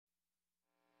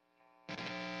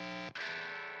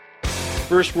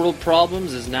First World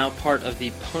Problems is now part of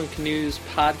the Punk News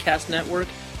Podcast Network,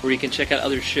 where you can check out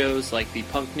other shows like the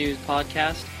Punk News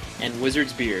Podcast and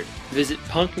Wizard's Beard. Visit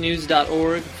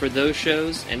punknews.org for those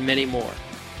shows and many more,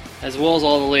 as well as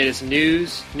all the latest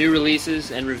news, new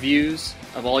releases, and reviews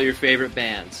of all your favorite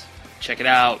bands. Check it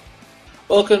out.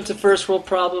 Welcome to First World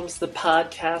Problems, the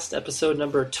podcast, episode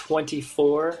number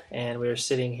 24, and we are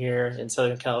sitting here in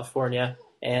Southern California,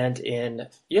 and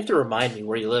you have to remind me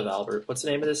where you live, Albert. What's the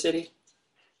name of the city?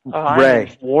 Ray. I'm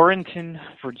in Warrenton,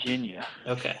 Virginia.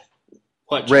 Okay.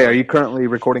 What, Ray, are you currently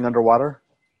recording underwater?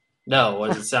 No, what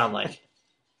does it sound like?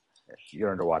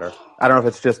 You're underwater. I don't know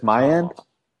if it's just my end.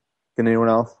 Can anyone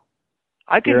else?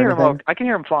 I can hear him. I can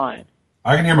hear him fine.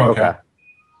 I can hear him okay.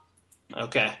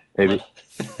 Okay. Maybe.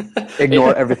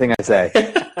 Ignore everything I say.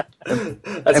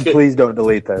 And please don't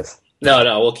delete this.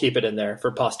 No, we'll keep it in there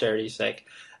for posterity's sake.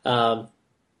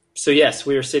 So yes,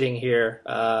 we are sitting here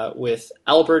with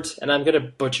Albert, and I'm going to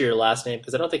butcher your last name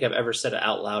because I don't think I've ever said it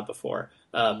out loud before.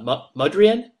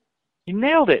 Mudrian? You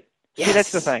nailed it. Yes. See,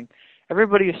 that's the thing.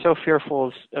 Everybody is so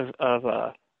fearful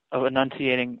of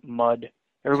enunciating mud.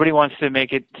 Everybody wants to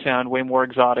make it sound way more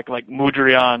exotic, like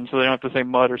Mudrian, so they don't have to say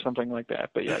mud or something like that.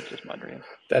 But yeah, it's just Mudrian.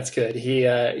 That's good.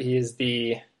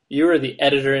 You are the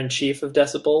editor-in-chief of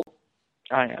Decibel?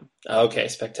 I am. Okay,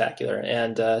 spectacular.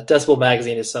 And Decibel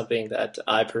Magazine is something that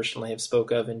I personally have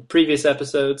spoke of in previous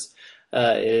episodes.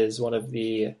 It is one of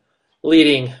the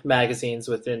leading magazines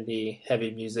within the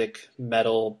heavy music,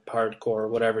 metal, hardcore,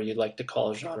 whatever you'd like to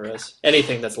call genres.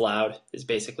 Anything that's loud is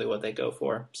basically what they go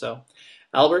for. So,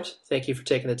 Albert, thank you for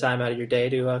taking the time out of your day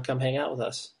to come hang out with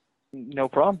us. No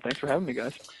problem. Thanks for having me,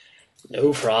 guys.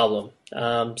 No problem.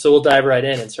 So we'll dive right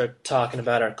in and start talking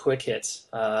about our quick hits.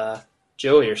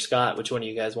 Joey or Scott, which one of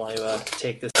you guys want to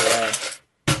take this away?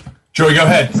 Joey, go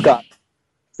ahead. Scott.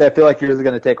 I feel like yours is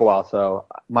going to take a while, so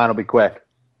mine will be quick.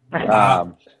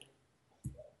 Go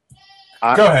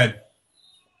ahead.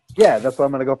 Yeah, that's why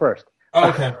I'm going to go first. Oh,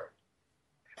 okay.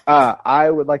 I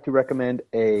would like to recommend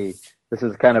this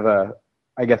is kind of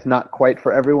I guess not quite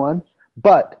for everyone,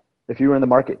 but if you were in the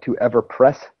market to ever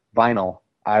press vinyl,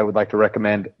 I would like to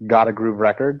recommend Gotta Groove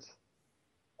Records.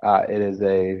 It is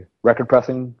a record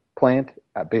pressing plant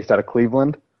based out of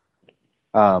Cleveland.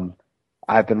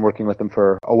 I've been working with them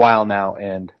for a while now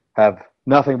and have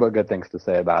nothing but good things to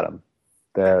say about them.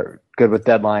 They're good with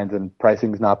deadlines and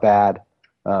pricing's not bad.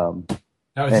 Now,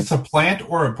 is this a plant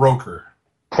or a broker?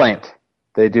 Plant.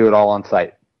 They do it all on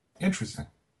site. Interesting.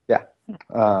 Yeah.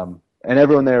 And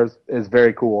everyone there is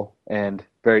very cool and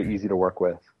very easy to work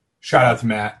with. Shout out to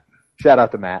Matt. Shout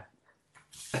out to Matt.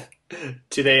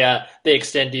 Do they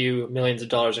extend you millions of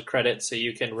dollars of credit so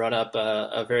you can run up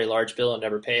a very large bill and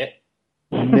never pay it?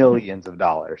 Millions of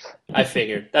dollars. I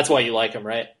figured. That's why you like them,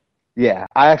 right? Yeah.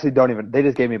 I actually don't even – they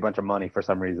just gave me a bunch of money for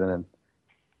some reason, and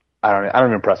I don't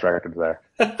even press records there.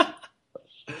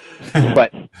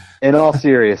 But in all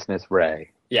seriousness,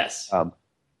 Ray. Yes.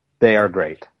 They are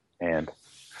great. And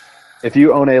if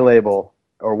you own a label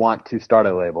or want to start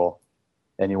a label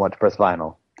and you want to press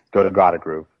vinyl, go to Gotta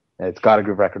Groove. It's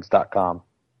gottagrooverecords.com.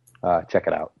 Check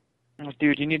it out.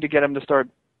 Dude, you need to get them to start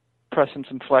pressing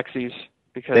some flexies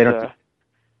because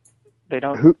they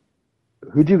don't.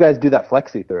 Who do you guys do that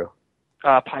flexi through?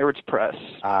 Pirates Press.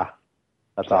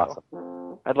 That's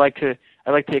awesome. I'd like to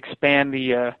expand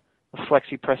the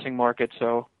flexi pressing market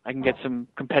so I can get some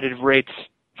competitive rates.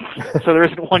 So there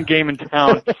isn't one game in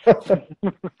town.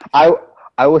 I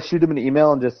will shoot them an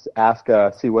email and just ask,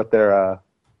 see what their,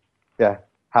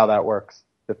 how that works.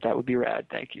 That would be rad.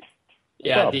 Thank you.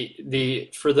 Yeah,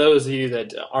 the for those of you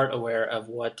that aren't aware of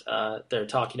what they're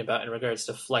talking about in regards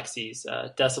to flexis,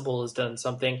 Decibel has done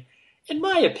something, in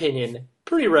my opinion,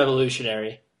 pretty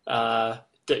revolutionary.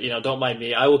 Don't mind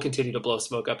me. I will continue to blow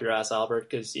smoke up your ass, Albert,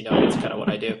 because it's kind of what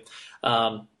I do.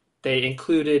 They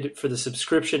included, for the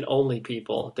subscription-only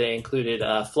people, they included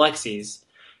flexis,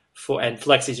 and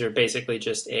flexis are basically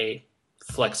just a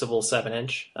flexible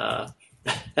 7-inch,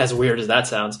 as weird as that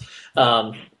sounds.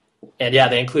 And yeah,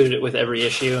 they included it with every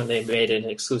issue, and they made an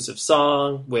exclusive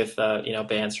song with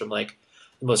bands from like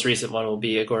the most recent one will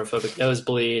be Agoraphobic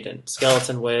Nosebleed and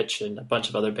Skeleton Witch and a bunch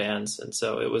of other bands. And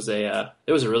so it was a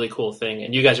really cool thing.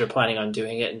 And you guys are planning on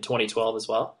doing it in 2012 as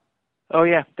well? Oh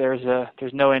yeah, there's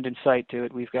no end in sight to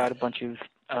it. We've got a bunch of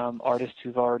artists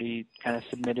who've already kind of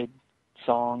submitted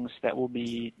songs that we'll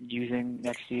be using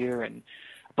next year, and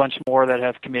a bunch more that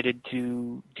have committed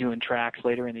to doing tracks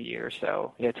later in the year.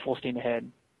 So yeah, it's full steam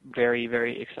ahead. Very,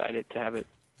 very excited to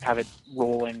have it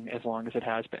rolling as long as it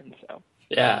has been. So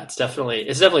yeah, it's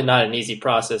definitely not an easy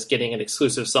process getting an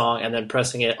exclusive song and then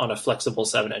pressing it on a flexible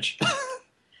 7-inch.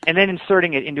 And then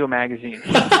inserting it into a magazine.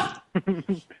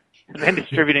 and then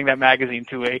distributing that magazine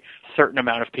to a certain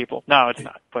amount of people. No, it's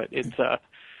not, but it's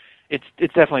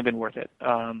definitely been worth it.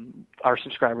 Our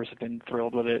subscribers have been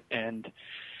thrilled with it, and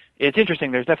it's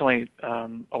interesting. There's definitely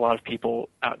a lot of people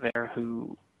out there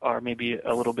who are maybe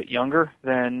a little bit younger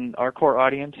than our core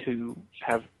audience who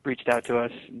have reached out to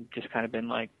us and just kind of been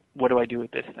like, what do I do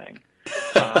with this thing?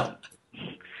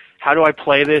 How do I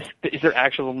play this? Is there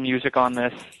actual music on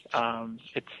this?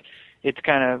 It's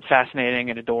kind of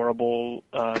fascinating and adorable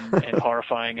and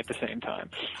horrifying at the same time.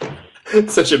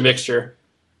 It's such a mixture.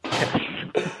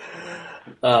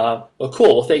 Well,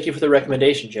 cool. Well, thank you for the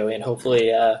recommendation, Joey, and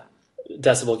hopefully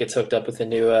Decibel gets hooked up with a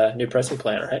new pressing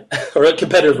plant, right? Or at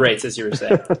competitive rates, as you were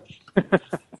saying.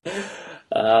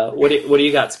 What do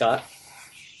you got, Scott?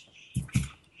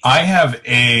 I have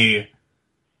a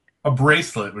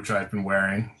bracelet which I've been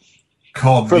wearing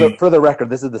called for the record,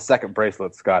 this is the second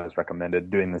bracelet Scott has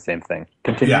recommended doing the same thing.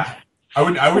 Continue. Yeah, I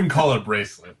wouldn't call it a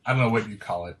bracelet. I don't know what you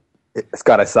call it.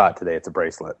 Scott, I saw it today. It's a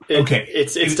bracelet. Okay,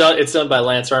 it's done by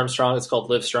Lance Armstrong. It's called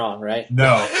Live Strong, right?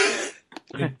 No.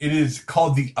 It is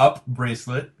called the Up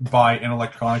bracelet by an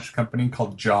electronics company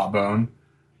called Jawbone,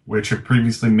 which have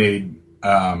previously made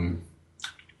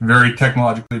very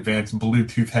technologically advanced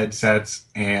Bluetooth headsets,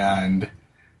 and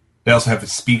they also have a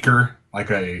speaker, like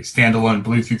a standalone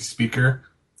Bluetooth speaker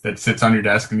that sits on your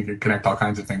desk, and you can connect all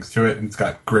kinds of things to it, and it's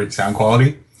got great sound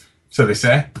quality, so they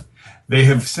say. They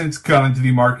have since gone into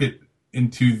the market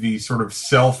into the sort of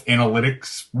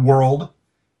self-analytics world,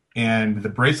 and the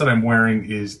bracelet I'm wearing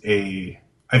is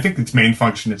I think its main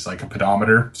function is like a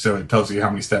pedometer, so it tells you how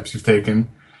many steps you've taken.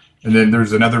 And then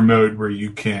there's another mode where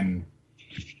you can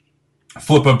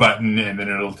flip a button, and then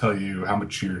it'll tell you how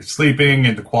much you're sleeping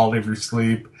and the quality of your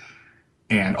sleep.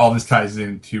 And all this ties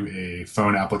into a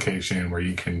phone application where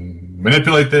you can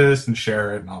manipulate this and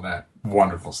share it and all that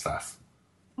wonderful stuff.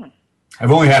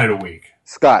 I've only had it a week.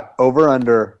 Scott, over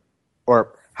under,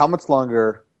 or how much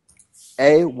longer,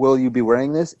 A, will you be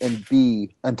wearing this, and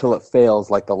B, until it fails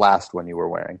like the last one you were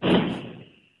wearing?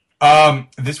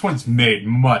 This one's made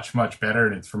much, much better,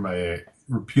 and it's from a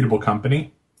reputable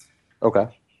company. Okay.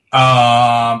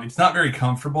 It's not very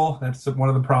comfortable. That's one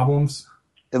of the problems.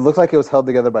 It looks like it was held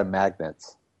together by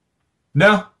magnets.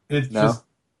 No,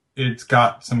 it's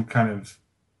got some kind of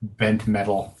bent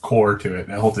metal core to it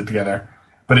that holds it together.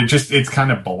 But it's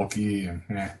kind of bulky and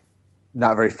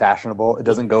Not very fashionable. It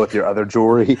doesn't go with your other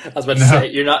jewelry. I was about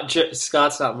to say,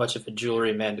 Scott's not much of a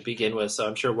jewelry man to begin with, so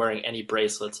I'm sure wearing any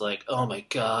bracelet's like, oh my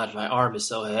god, my arm is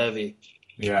so heavy.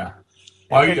 Yeah.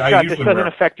 Well, Scott,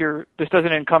 this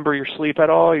doesn't encumber your sleep at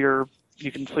all.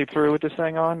 You can sleep through with this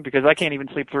thing on, because I can't even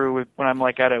sleep through when I'm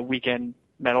like at a weekend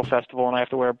metal festival and I have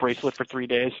to wear a bracelet for 3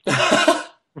 days.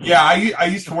 Yeah, I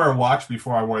used to wear a watch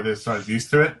before I wore this, so I was used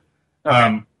to it.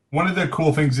 Okay. One of the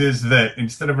cool things is that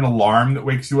instead of an alarm that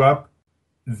wakes you up,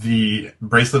 the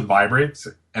bracelet vibrates,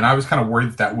 and I was kind of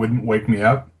worried that wouldn't wake me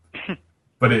up,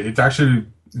 but it's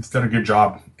done a good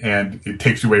job, and it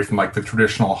takes you away from like the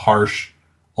traditional harsh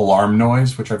alarm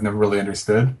noise, which I've never really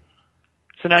understood.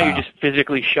 So now you're just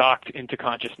physically shocked into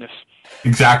consciousness.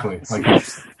 Exactly. Like,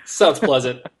 sounds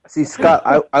pleasant. See, Scott,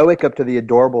 I wake up to the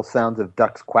adorable sounds of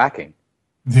ducks quacking.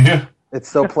 Yeah. It's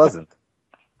so pleasant.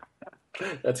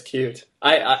 That's cute.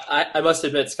 I must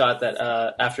admit, Scott,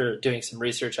 that after doing some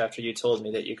research after you told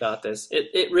me that you got this,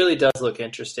 it really does look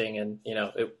interesting, and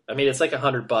it's like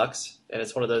 $100, and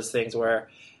it's one of those things where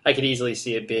I could easily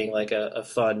see it being like a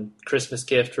fun Christmas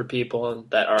gift for people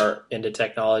that are into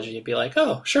technology, and be like,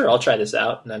 oh, sure, I'll try this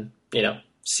out, and then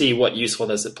see what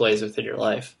usefulness it plays within your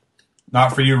life.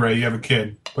 Not for you, Ray. You have a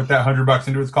kid. Put that $100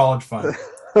 into his college fund.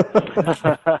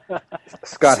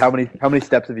 Scott, how many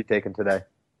steps have you taken today?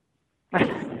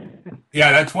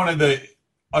 Yeah, that's one of the.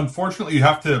 Unfortunately, you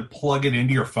have to plug it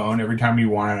into your phone every time you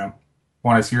want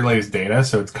to see your latest data,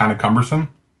 so it's kind of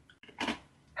cumbersome.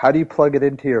 How do you plug it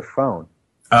into your phone?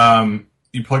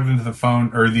 You plug it into the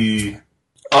phone or the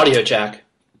audio jack.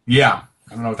 Yeah,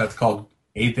 I don't know what that's called,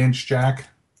 1/8" jack,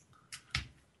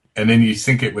 and then you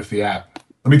sync it with the app.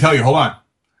 Let me tell you. Hold on.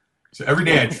 So every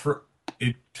day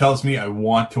it tells me I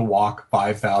want to walk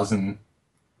 5,000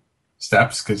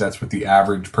 steps, because that's what the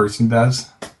average person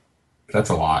does. That's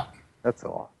a lot. That's a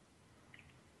lot.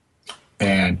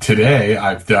 And today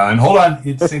I've done... Hold on,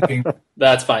 it's syncing.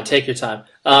 That's fine. Take your time.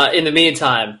 In the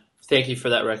meantime, thank you for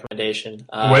that recommendation.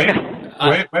 Wait.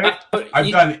 I've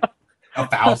done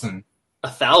 1,000.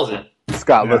 1,000?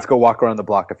 Scott, let's go walk around the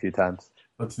block a few times.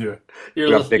 Let's do it.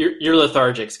 You're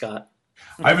lethargic, Scott.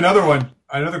 I have another one.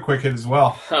 Another quick hit as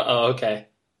well. Uh-oh, okay.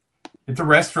 It's a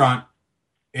restaurant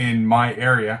in my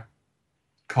area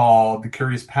called The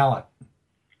Curious Palate.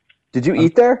 Did you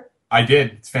eat there? I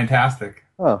did. It's fantastic.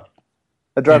 Oh.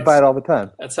 I drive by it all the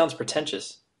time. That sounds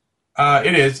pretentious.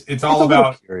 It is. It's all It's a little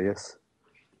about. curious.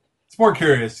 It's more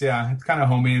curious, yeah. It's kind of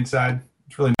homey inside.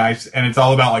 It's really nice, and it's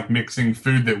all about like mixing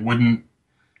food that wouldn't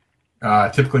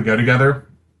typically go together,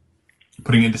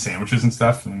 putting it into sandwiches and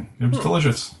stuff, and it was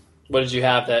delicious. What did you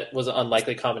have that was an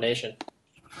unlikely combination?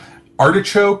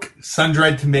 Artichoke,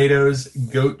 sun-dried tomatoes,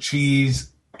 goat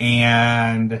cheese,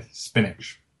 and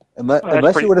spinach.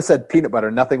 Unless you would have said peanut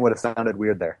butter, nothing would have sounded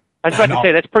weird there. I was about to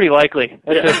say that's pretty likely.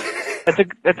 Yeah.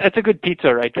 That's a good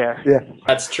pizza right there. Yeah.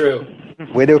 That's true.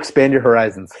 Way to expand your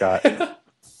horizons, Scott.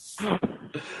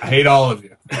 I hate all of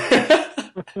you.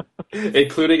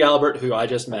 Including Albert, who I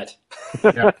just met.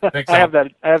 Yeah, thanks. I have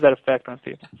that effect on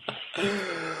people.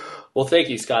 Well, thank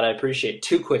you, Scott. I appreciate it.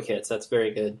 2 quick hits. That's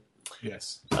very good.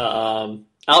 Yes.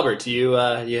 Albert, do you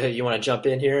want to jump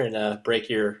in here and break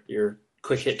your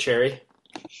quick hit cherry?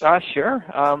 Sure.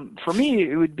 For me,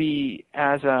 it would be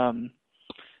as a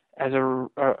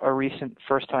recent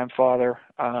first-time father.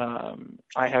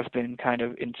 I have been kind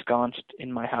of ensconced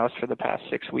in my house for the past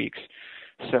 6 weeks,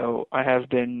 so I have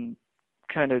been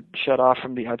kind of shut off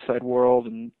from the outside world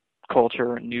and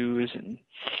culture and news and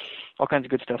all kinds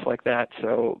of good stuff like that.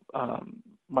 So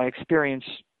my experience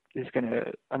is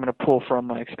I'm gonna pull from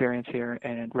my experience here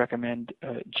and recommend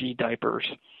G diapers.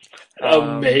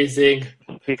 Amazing.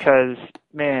 Because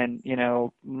man,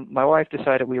 my wife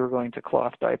decided we were going to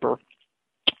cloth diaper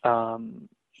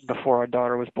before our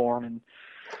daughter was born, and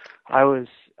I was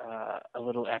a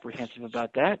little apprehensive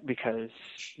about that because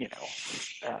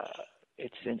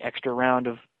it's an extra round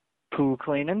of poo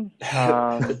cleaning.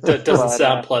 Doesn't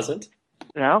sound pleasant.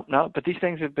 No, but these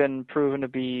things have been proven to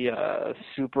be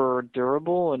super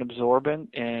durable and absorbent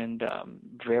and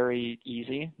very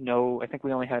easy. No, I think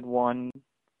we only had one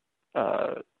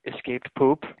escaped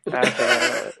poop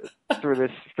through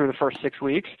the first 6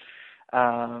 weeks.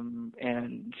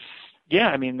 And yeah,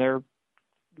 I mean, they're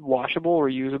washable,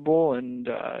 reusable, and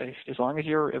as long as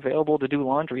you're available to do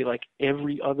laundry like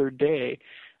every other day,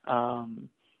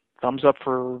 thumbs up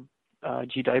for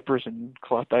G diapers and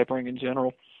cloth diapering in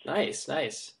general. Nice.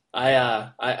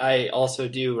 I also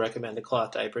do recommend the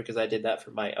cloth diaper because I did that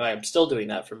I'm still doing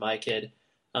that for my kid.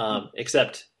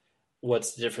 Except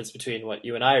what's the difference between what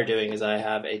you and I are doing is I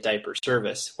have a diaper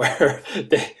service where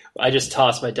I just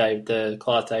toss the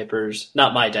cloth diapers,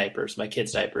 not my diapers, my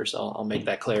kids' diapers. I'll make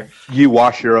that clear. You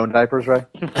wash your own diapers, right?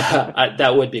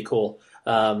 That would be cool.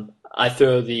 I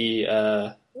throw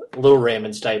the Little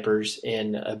Raymond's diapers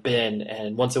in a bin,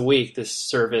 and once a week, this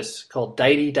service called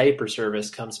Diety Diaper Service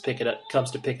comes to pick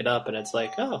it up, and it's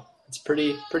like, oh, it's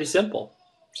pretty simple.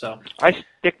 So I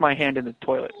stick my hand in the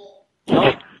toilet.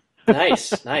 Oh, nice.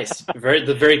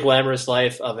 The very glamorous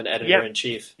life of an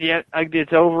editor-in-chief. Yeah,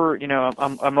 it's over.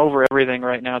 I'm over everything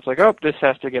right now. It's like, oh, this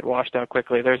has to get washed out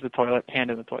quickly. There's the toilet. Hand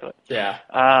in the toilet. Yeah.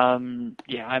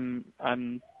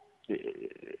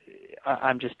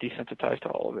 I'm just desensitized to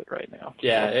all of it right now.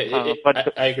 Yeah,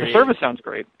 but I agree. The service sounds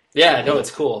great. Yeah, no,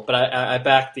 it's cool. But I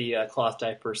back the cloth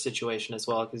diaper situation as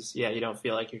well because, yeah, you don't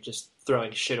feel like you're just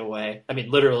throwing shit away. I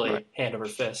mean, literally, hand over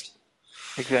fist.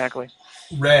 Exactly.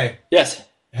 Ray. Yes.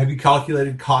 Have you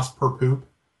calculated cost per poop?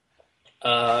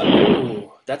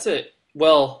 That's it.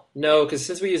 Well, no, because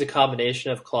since we use a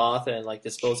combination of cloth and like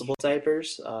disposable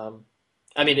diapers,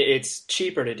 I mean, it's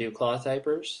cheaper to do cloth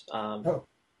diapers.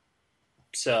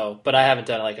 So, but I haven't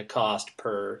done like a cost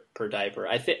per diaper.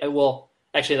 I think, well,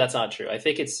 actually that's not true. I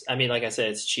think like I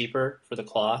said, it's cheaper for the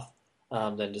cloth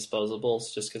than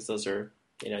disposables just because those are,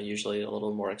 usually a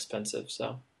little more expensive.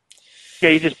 So. Yeah,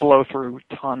 you just blow through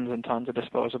tons and tons of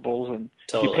disposables, and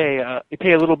totally. you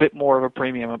pay a little bit more of a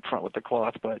premium up front with the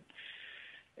cloth, but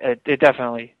it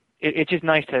definitely it's just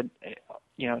nice to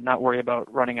not worry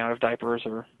about running out of diapers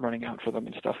or running out for them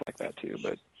and stuff like that too.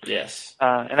 But yes,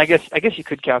 and I guess you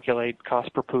could calculate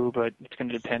cost per poo, but it's going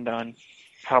to depend on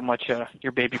how much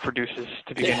your baby produces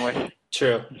to begin with.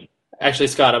 True. Actually,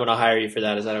 Scott, I'm going to hire you for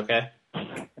that. Is that okay?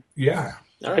 Yeah.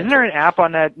 All right. Isn't there an app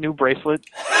on that new bracelet?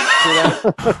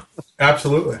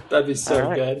 Absolutely. That'd be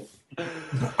so good.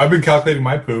 I've been calculating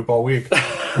my poop all week.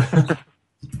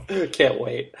 Can't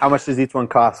wait. How much does each one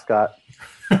cost, Scott?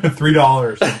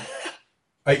 $3.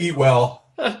 I eat well.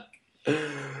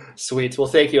 Sweet. Well,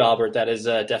 thank you, Albert. That is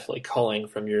definitely calling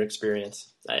from your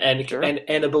experience. And Sure.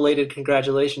 and a belated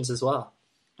congratulations as well.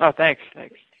 Oh, thanks.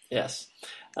 Yes.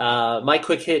 My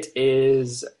quick hit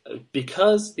is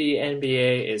because the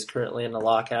NBA is currently in a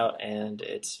lockout, and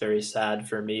it's very sad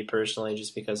for me personally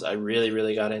just because I really,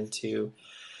 really got into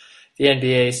the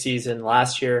NBA season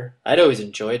last year. I'd always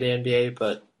enjoyed the NBA,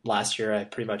 but last year I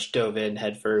pretty much dove in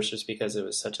head first just because it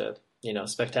was such a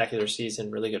spectacular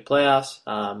season, really good playoffs.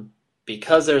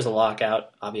 because there's a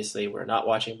lockout, obviously we're not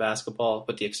watching basketball,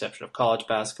 with the exception of college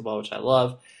basketball, which I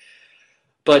love.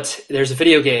 But there's a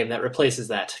video game that replaces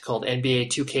that called NBA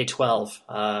 2K12.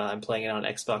 I'm playing it on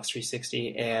Xbox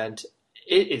 360, and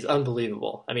it is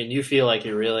unbelievable. I mean, you feel like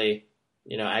you're really,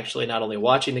 actually not only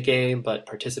watching the game, but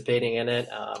participating in it.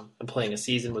 I'm playing a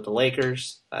season with the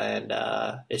Lakers, and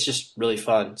it's just really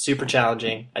fun. Super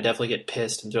challenging. I definitely get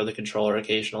pissed and throw the controller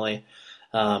occasionally.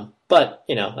 But,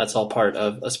 that's all part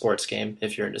of a sports game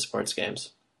if you're into sports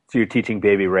games. So you're teaching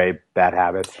Baby Ray bad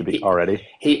habits already?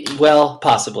 Well,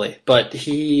 possibly, but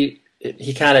he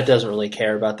kind of doesn't really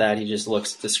care about that. He just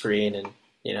looks at the screen and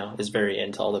is very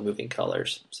into all the moving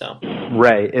colors. So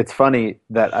Ray, it's funny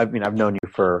that I've known you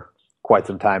for quite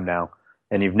some time now,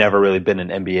 and you've never really been an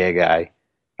NBA guy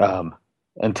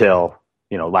until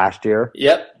last year.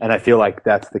 Yep. And I feel like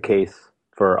that's the case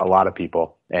for a lot of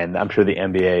people, and I'm sure the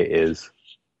NBA is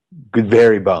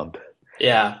very bummed.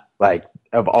 Yeah. Like,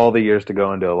 of all the years to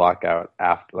go into a lockout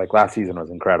after, like, last season was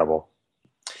incredible.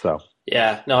 So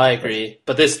yeah, no, I agree.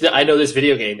 But I know this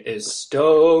video game is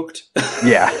stoked.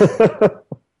 Yeah.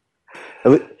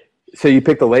 So you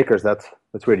picked the Lakers. That's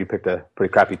weird. You picked a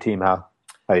pretty crappy team. How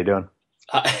you doing?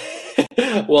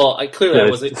 Well, I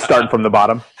wasn't starting from the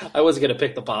bottom. I wasn't going to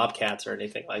pick the Bobcats or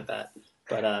anything like that.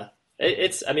 But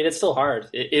it's still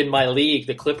hard. In my league,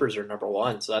 the Clippers are number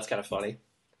 1, so that's kind of funny.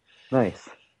 Nice.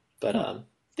 But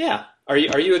yeah. Are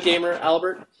you a gamer,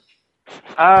 Albert?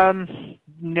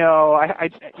 No, I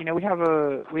we have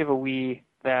a Wii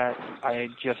that I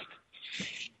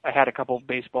had a couple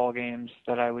baseball games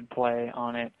that I would play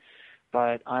on it,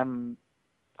 but I'm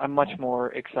much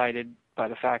more excited by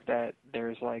the fact that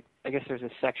there's a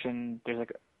section,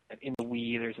 in the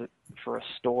Wii, for a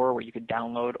store where you could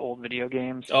download old video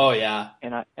games. Oh yeah.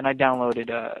 And I downloaded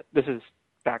this is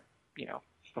back,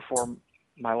 before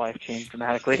my life changed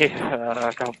dramatically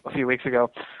a few weeks ago.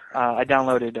 I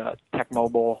downloaded Tech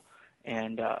Mobile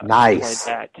and nice.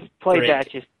 Played that.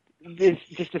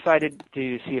 Just decided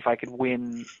to see if I could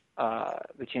win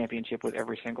the championship with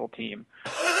every single team,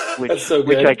 That's so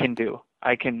good. which I can do.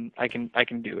 I can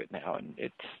do it now, and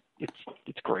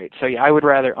it's great. So yeah, I would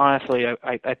rather, honestly,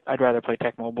 I'd rather play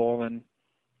Tech Mobile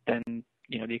than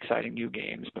the exciting new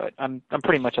games. But I'm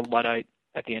pretty much a Luddite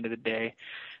at the end of the day.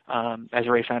 As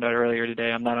Ray found out earlier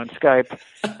today, I'm not on Skype.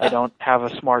 I don't have a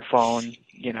smartphone.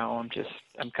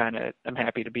 I'm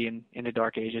happy to be in the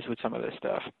dark ages with some of this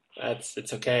stuff.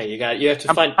 It's okay. You have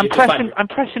to find. I'm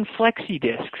pressing flexi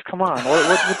discs. Come on,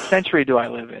 what century do I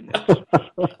live in?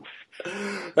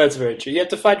 That's very true. You have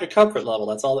to find your comfort level.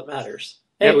 That's all that matters.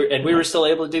 Hey, we were still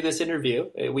able to do this interview.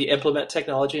 We implement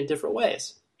technology in different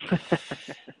ways.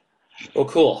 Well,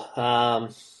 cool.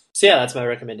 So yeah, that's my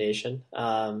recommendation.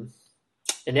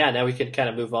 And yeah, now we can kind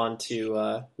of move on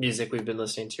to music we've been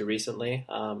listening to recently,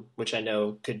 which I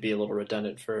know could be a little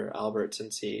redundant for Albert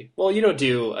since you don't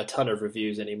do a ton of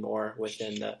reviews anymore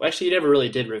actually, you never really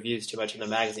did reviews too much in the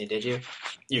magazine, did you?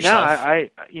 Yourself?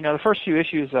 No, the first few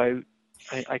issues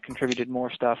I contributed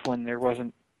more stuff when there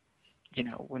wasn't,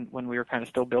 when we were kind of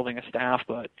still building a staff,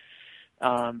 but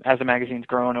as the magazine's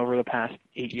grown over the past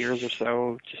 8 years or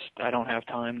so, I don't have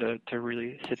time to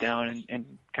really sit down and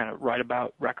kind of write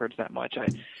about records that much. I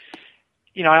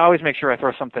always make sure I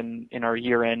throw something in our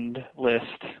year-end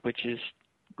list, which is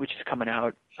coming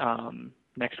out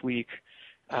next week.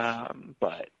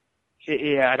 But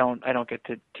I don't get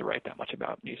to write that much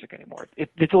about music anymore.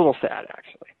 It's a little sad,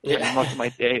 actually. Yeah. Most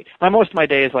of my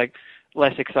day is like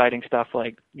less exciting stuff,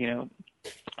 like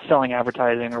selling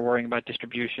advertising or worrying about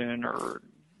distribution or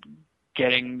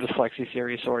getting the Flexi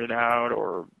series sorted out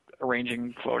or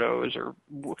arranging photos or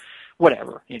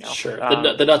whatever, Sure.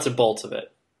 The nuts and bolts of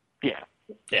it. Yeah.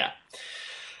 Yeah.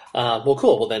 Well,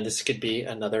 cool. Well, then this could be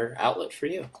another outlet for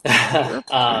you.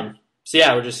 So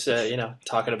yeah, we're just,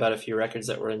 talking about a few records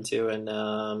that we're into.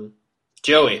 And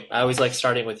Joey, I always like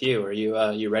starting with you. Are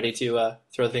you ready to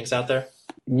throw things out there?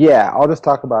 Yeah, I'll just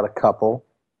talk about a couple.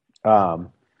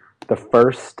 The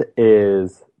first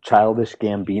is Childish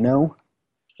Gambino.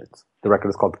 The record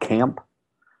is called Camp.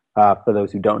 For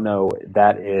those who don't know,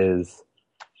 that is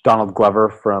Donald Glover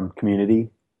from Community,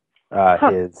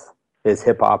 his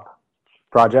hip hop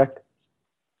project.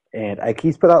 And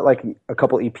he's put out like a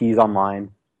couple EPs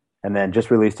online, and then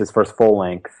just released his first full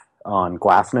length on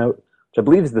Glassnote, which I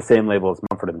believe is the same label as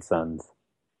Mumford & Sons.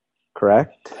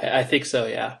 Correct? I think so,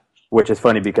 yeah. Which is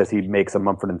funny because he makes a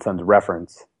Mumford & Sons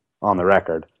reference on the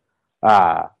record.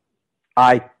 I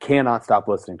cannot stop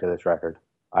listening to this record.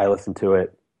 I listen to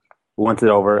it. Once it's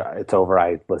over,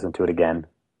 I listen to it again.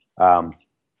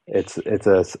 It's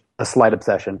a slight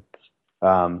obsession.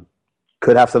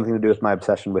 Could have something to do with my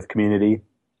obsession with Community.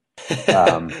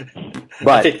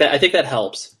 But I think that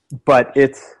helps. but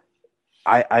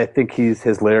I think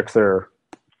his lyrics are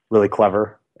really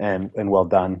clever and well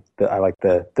done. I like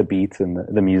the beats and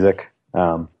the music.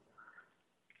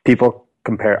 People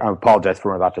compare. I apologize for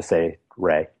what I'm about to say,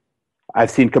 Ray.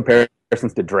 I've seen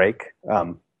comparisons to Drake,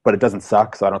 but it doesn't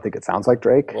suck, so I don't think it sounds like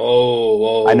Drake.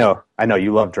 Whoa. I know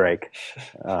you love Drake.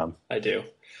 I do.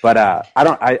 But I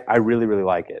don't. I really really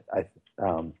like it.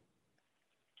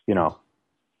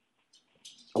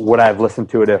 Would I have listened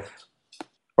to it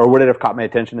would it have caught my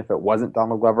attention if it wasn't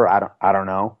Donald Glover? I don't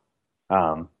know.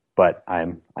 But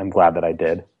I'm glad that I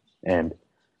did, and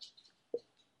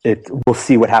we'll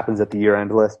see what happens at the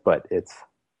year-end list. But it's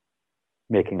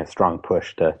making a strong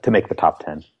push to make the top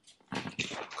 10.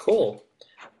 Cool.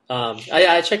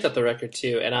 I checked out the record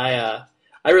too, and I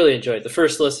really enjoyed the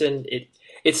first listen.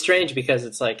 It's strange because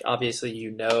it's like obviously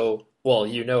you know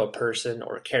a person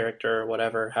or a character or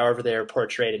whatever, however they are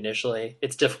portrayed initially.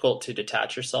 It's difficult to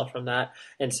detach yourself from that,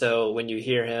 and so when you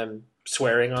hear him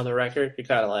swearing on the record, you're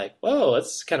kind of like, whoa,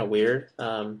 that's kind of weird.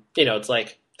 It's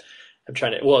like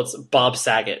it's Bob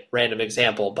Saget, random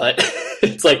example, but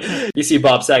it's like you see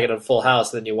Bob Saget on Full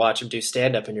House, and then you watch him do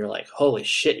stand-up, and you're like, holy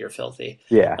shit, you're filthy.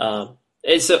 Yeah.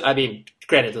 And so, I mean,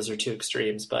 granted, those are two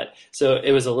extremes, but so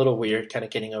it was a little weird kind of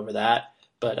getting over that.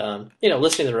 But,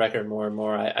 listening to the record more and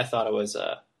more, I thought it was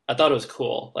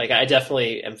cool. Like, I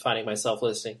definitely am finding myself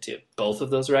listening to both of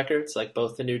those records, like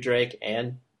both the new Drake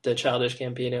and the Childish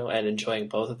Gambino, and enjoying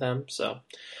both of them. So,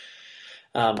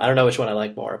 I don't know which one I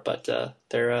like more, but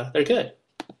they're good.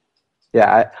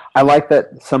 Yeah, I like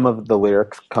that some of the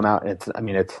lyrics come out. It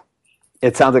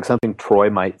sounds like something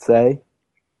Troy might say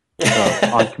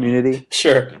on Community.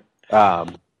 Sure.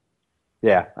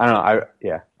 Yeah, I don't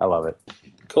know. I love it.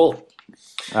 Cool.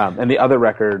 And the other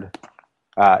record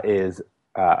is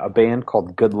a band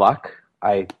called Good Luck.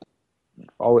 I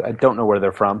don't know where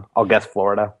they're from. I'll guess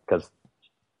Florida because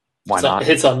why not?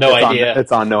 It's on No Idea.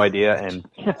 It's on No Idea, and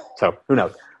so who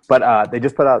knows? But they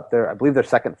just put out I believe their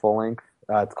second full length.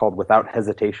 It's called Without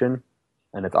Hesitation,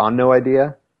 and it's on No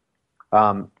Idea.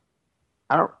 To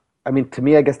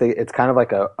me, I guess it's kind of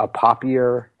like a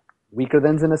poppier Weaker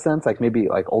Thans in a sense, like maybe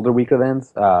like older Weaker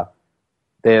Thans.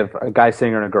 They have a guy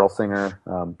singer and a girl singer,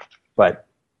 but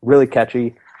really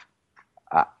catchy.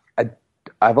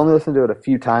 I've only listened to it a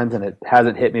few times, and it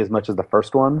hasn't hit me as much as the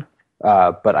first one,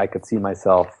 but I could see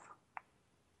myself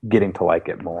getting to like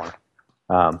it more.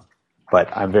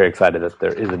 But I'm very excited that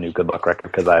there is a new Good Luck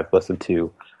record because I've listened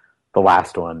to the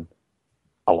last one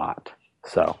a lot.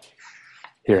 So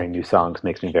hearing new songs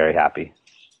makes me very happy.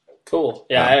 Cool.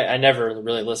 Yeah, I never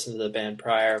really listened to the band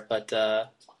prior, but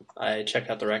I checked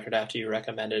out the record after you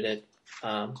recommended it,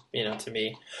 to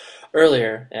me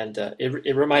earlier, and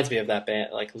it reminds me of that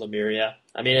band, like Lemuria.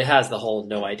 I mean, it has the whole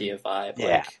No Idea vibe.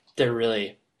 Yeah. Like, they're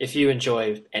really, if you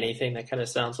enjoy anything that kind of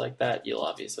sounds like that, you'll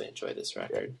obviously enjoy this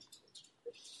record.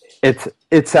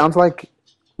 It sounds like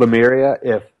Lemuria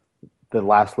if the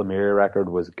last Lemuria record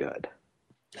was good.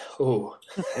 Ooh.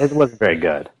 It wasn't very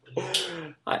good.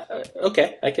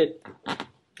 Okay,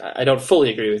 I don't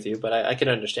fully agree with you, but I can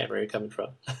understand where you're coming from.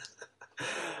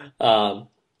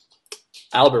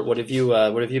 Albert, what have you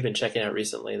been checking out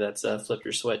recently that's flipped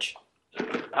your switch?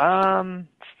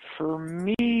 For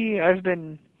me, I've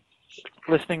been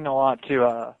listening a lot to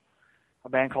a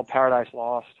band called Paradise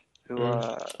Lost, who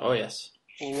oh yes,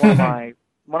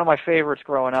 one of my favorites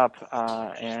growing up,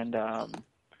 and I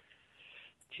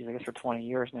guess for 20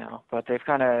 years now. But they've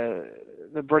kind of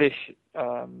the British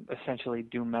essentially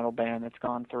doom metal band that's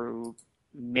gone through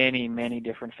many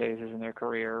different phases in their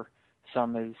career.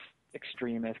 Some as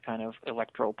extreme as kind of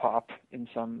electro pop in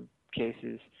some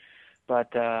cases,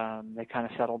 but they kind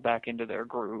of settled back into their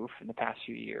groove in the past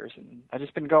few years. And I've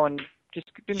just been kind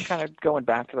of going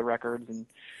back to the records and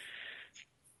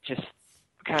just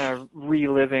kind of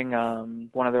reliving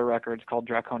one of their records called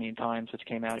Draconian Times, which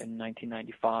came out in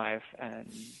 1995.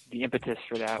 And the impetus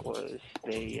for that was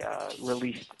they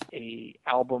released a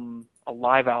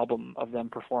live album of them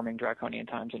performing Draconian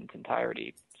Times in its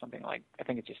entirety. Something like, I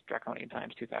think it's just Draconian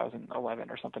Times 2011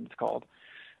 or something it's called.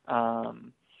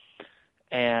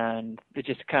 And it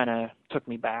just kind of took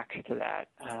me back to that.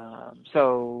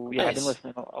 So yeah, nice. I've been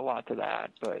listening a lot to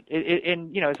that, but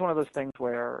it's one of those things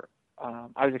where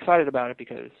I was excited about it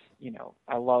because,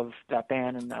 I love that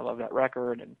band and I love that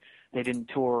record, and they didn't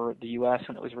tour the U.S.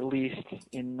 when it was released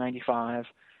in 95.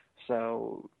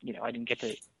 So, I didn't get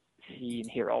to see and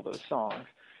hear all those songs.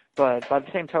 But by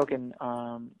the same token,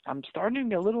 I'm starting to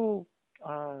get a little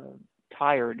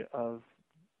tired of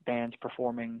bands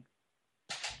performing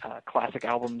classic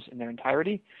albums in their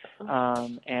entirety.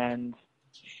 And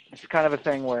it's kind of a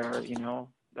thing where,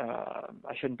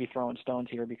 I shouldn't be throwing stones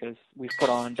here because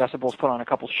Decibel's put on a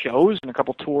couple shows and a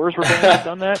couple tours where bands have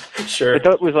done that. Sure.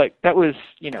 But that was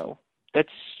that's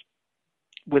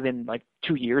within like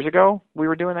 2 years ago we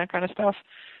were doing that kind of stuff,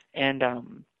 and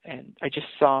I just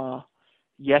saw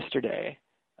yesterday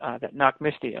that Knock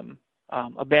Mystium,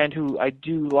 a band who I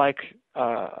do like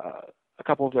a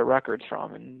couple of their records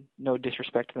from, and no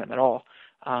disrespect to them at all,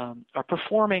 are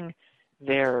performing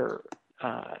their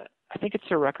I think it's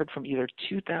a record from either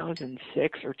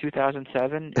 2006 or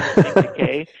 2007 in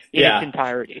its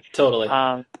entirety. Totally.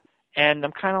 And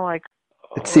I'm kind of like,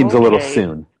 it seems a little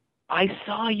soon. I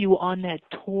saw you on that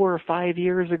tour 5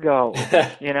 years ago.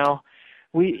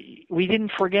 We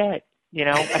didn't forget.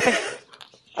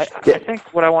 I think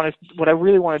what I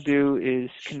really want to do is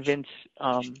convince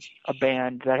a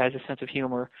band that has a sense of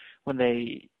humor when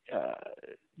they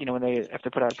when they have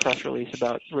to put out a press release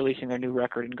about releasing their new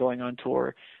record and going on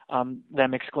tour,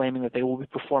 them exclaiming that they will be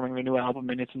performing their new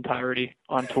album in its entirety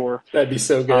on tour. That'd be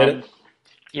so good.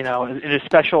 In a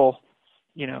special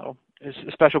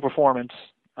performance,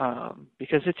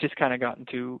 because it's just kind of gotten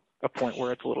to a point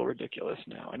where it's a little ridiculous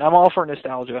now. And I'm all for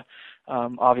nostalgia,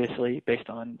 obviously, based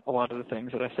on a lot of the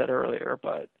things that I said earlier,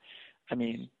 but I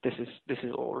mean, this is a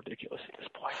little ridiculous at this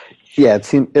point. Yeah,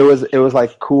 it was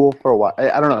like cool for a while.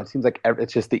 I don't know. It seems like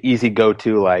it's just the easy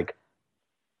go-to. Like,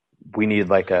 we need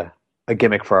like a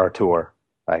gimmick for our tour.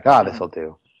 Like, this will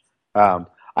do. I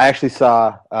actually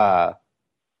saw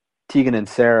Tegan and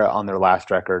Sarah on their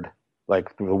last record,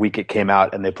 like the week it came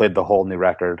out, and they played the whole new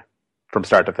record from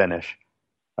start to finish.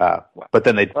 But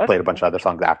then they played a bunch of other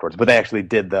songs afterwards. But they actually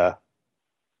did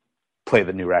play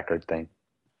the new record thing.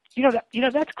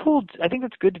 That's cool. I think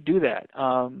that's good to do that.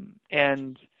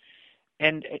 And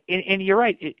you're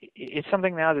right. It's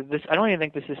something now that I don't even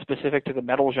think this is specific to the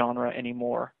metal genre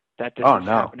anymore. That this is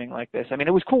happening like this. I mean,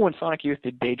 it was cool when Sonic Youth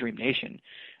did Daydream Nation,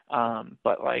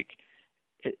 but like,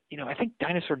 I think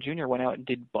Dinosaur Jr. went out and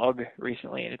did Bug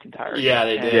recently in its entirety. Yeah,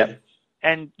 they did.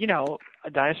 And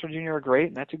Dinosaur Jr. are great,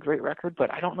 and that's a great record.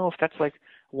 But I don't know if that's like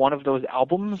one of those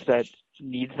albums that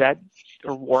needs that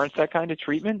or warrants that kind of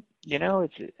treatment.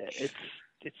 It's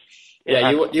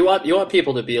you want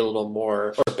people to be a little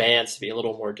more, or bands to be a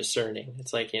little more discerning.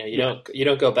 It's like, you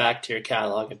don't go back to your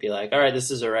catalog and be like, all right, this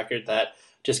is a record that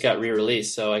just got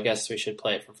re-released, so I guess we should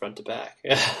play it from front to back.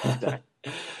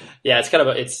 Yeah,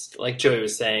 it's like Joey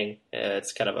was saying,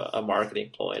 it's kind of a marketing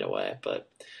ploy in a way. But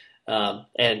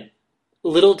and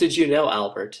little did you know,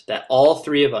 Albert, that all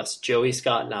three of us, Joey,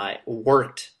 Scott, and I,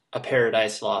 worked a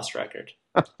Paradise Lost record.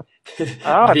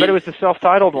 I bet it was the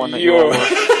self-titled one that you all worked.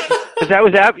 Because that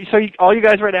was all you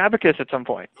guys were at Abacus at some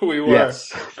point. We were.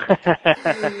 Yes.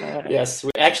 Yes.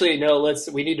 We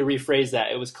need to rephrase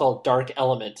that. It was called Dark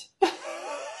Element.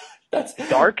 That's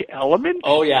Dark Element?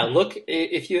 Oh yeah, look,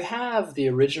 if you have the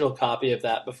original copy of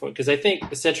that before, because I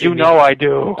think Century Media... I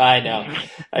do. I know.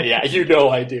 Yeah,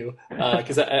 I do.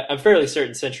 Because I'm fairly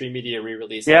certain Century Media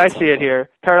re-released it. Yeah, I see it here.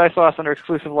 Paradise Lost under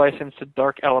exclusive license to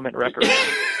Dark Element Records.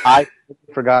 I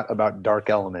forgot about Dark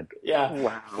Element. Yeah.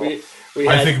 Wow. I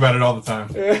think about it all the time.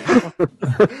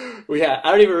 I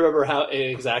don't even remember how it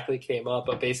exactly came up,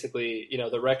 but basically,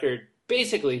 the record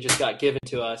basically just got given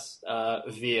to us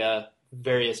via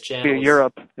various channels. Via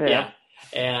Europe. Yeah.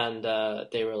 And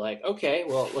they were like, okay,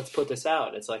 well, let's put this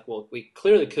out. It's like, well, we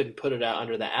clearly couldn't put it out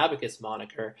under the Abacus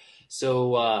moniker,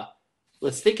 so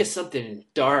let's think of something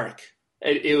dark.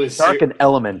 It was dark and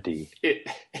elementy.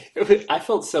 I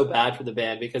felt so bad for the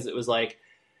band because it was like,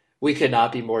 we could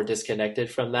not be more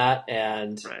disconnected from that,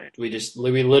 and we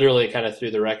literally kind of threw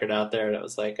the record out there, and it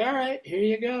was like, all right, here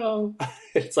you go.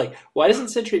 It's like, why doesn't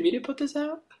Century Media put this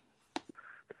out?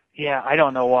 Yeah, I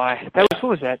don't know why. What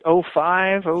was that,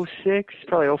 05, 06?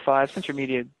 Probably 05. Century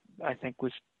Media, I think,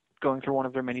 was going through one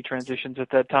of their many transitions at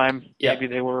that time. Yep.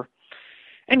 Maybe they were.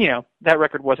 And, that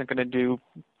record wasn't going to do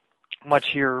much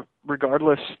here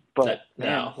regardless, but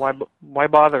why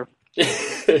bother?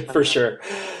 For sure.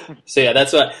 So yeah,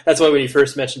 that's why when you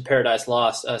first mentioned Paradise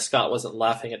Lost, Scott wasn't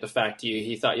laughing at the fact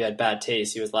he thought you had bad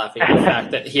taste. He was laughing at the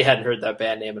fact that he hadn't heard that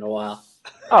band name in a while.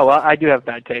 Oh, well, I do have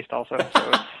bad taste also,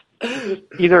 so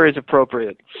either is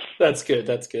appropriate. That's good.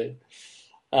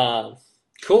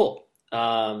 Cool.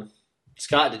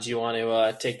 Scott, did you want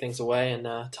to take things away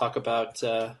and talk about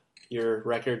your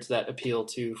records that appeal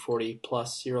to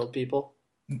 40-plus-year-old people?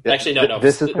 Actually, no.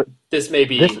 This may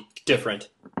be different.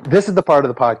 This is the part of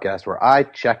the podcast where I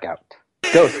check out.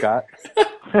 Go, Scott.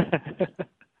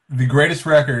 The greatest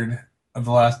record of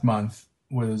the last month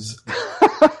was...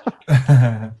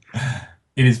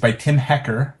 It is by Tim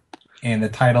Hecker, and the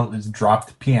title is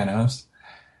Dropped Pianos.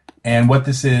 And what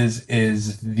this is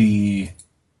the...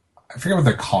 I forget what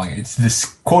they're calling it. It's this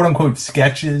quote unquote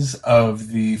sketches of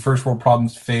the First World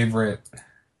Problems favorite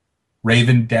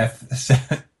Raven Death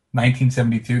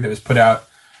 1972 that was put out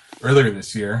earlier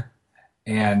this year.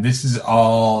 And this is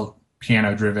all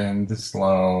piano driven, this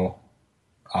slow,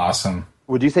 awesome.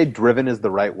 Would you say driven is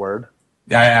the right word?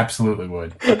 I absolutely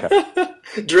would. Okay.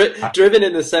 Driven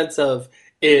in the sense of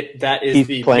it. That is He's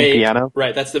the playing main piano?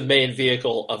 Right. That's the main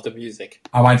vehicle of the music.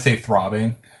 I might say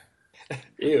throbbing.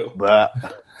 Ew.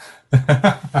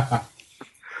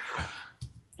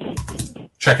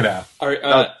 Check it out.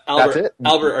 Albert, that's it?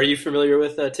 Albert, are you familiar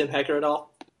with Tim Hecker at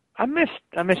all? I missed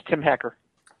Tim Hecker.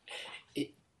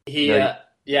 Yeah.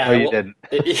 No, you didn't.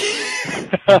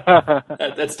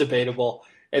 That's debatable.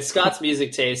 And Scott's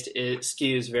music taste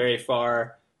skews very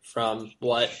far from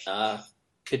what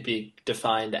could be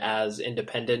defined as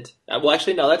independent. Well,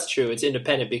 actually, no, that's true. It's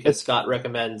independent because Scott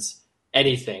recommends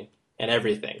anything and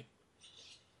everything.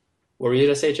 What were you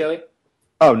going to say, Joey?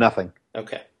 Oh, nothing.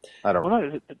 Okay. I don't know. Well,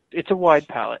 no, it's a wide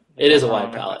palette. It is a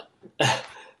wide palette.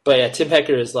 But yeah, Tim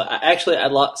Hecker is actually,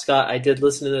 Scott, I did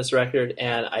listen to this record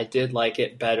and I did like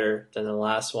it better than the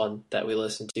last one that we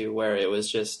listened to, where it was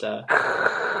just that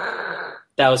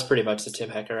was pretty much the Tim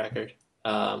Hecker record.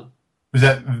 Was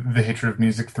that The Hatred of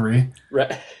Music 3?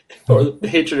 Right. Or The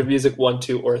Hatred of Music 1,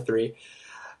 2, or 3.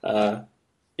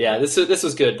 Yeah, this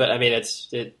was good, but I mean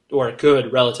or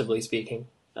good, relatively speaking.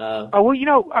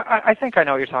 I think I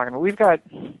know what you're talking about.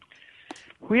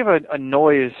 We have a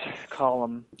noise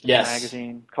column in the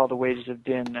magazine called The Wages of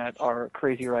Din that our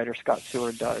crazy writer Scott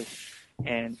Seward does,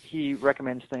 and he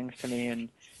recommends things to me, and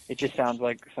it just sounds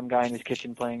like some guy in his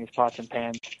kitchen playing his pots and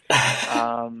pans.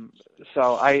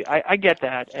 So I get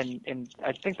that, and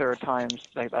I think there are times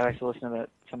like I like to listen to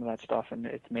some of that stuff, and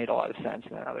it's made a lot of sense,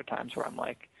 and then other times where I'm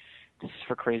like, this is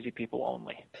for crazy people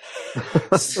only.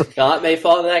 Scott may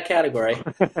fall into that category.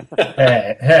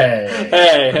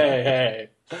 Hey.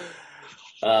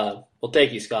 Well,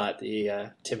 thank you, Scott.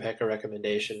 The Tim Hecker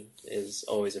recommendation is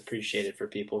always appreciated for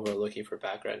people who are looking for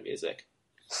background music.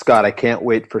 Scott, I can't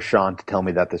wait for Sean to tell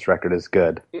me that this record is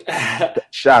good.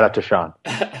 Shout out to Sean.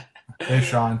 Hey,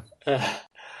 Sean.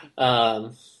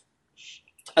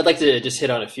 I'd like to just hit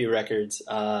on a few records.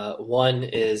 One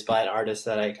is by an artist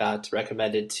that I got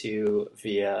recommended to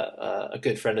via a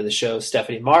good friend of the show,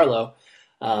 Stephanie Marlowe.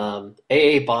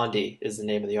 A.A. Bondi is the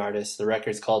name of the artist. The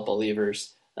record's called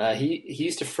Believers. He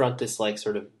used to front this like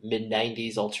sort of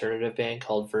mid-90s alternative band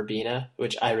called Verbena,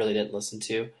 which I really didn't listen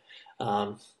to,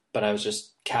 but I was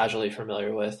just casually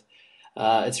familiar with.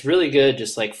 It's really good,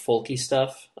 just like folky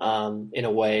stuff, in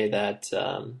a way that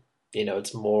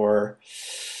it's more.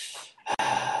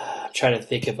 I'm trying to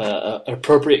think of an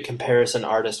appropriate comparison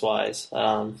artist-wise.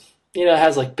 It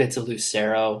has like bits of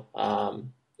Lucero.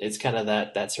 It's kind of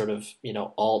that sort of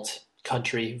alt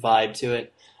country vibe to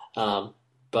it.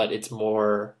 But it's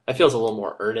more, I feel it's a little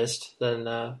more earnest than,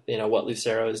 what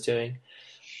Lucero is doing.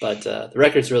 But the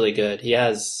record's really good. He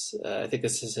has, I think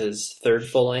this is his third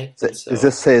full length. Is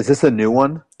this a new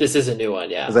one? This is a new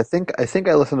one, yeah. Because I think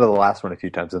I listened to the last one a few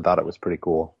times and thought it was pretty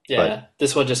cool. Yeah,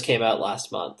 this one just came out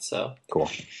last month, so. Cool.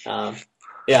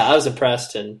 Yeah, I was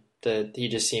impressed, and he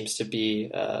just seems to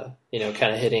be,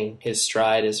 kind of hitting his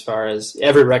stride as far as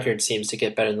every record seems to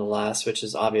get better than the last, which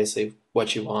is obviously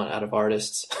what you want out of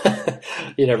artists.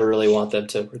 You never really want them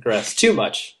to regress too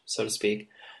much, so to speak.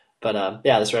 But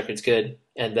this record's good.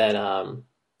 And then I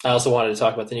also wanted to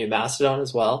talk about the new Mastodon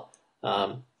as well.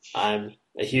 I'm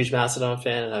a huge Mastodon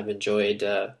fan, and I've enjoyed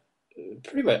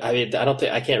pretty much. I mean,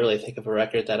 I can't really think of a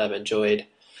record that I've enjoyed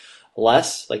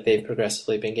less. Like, they've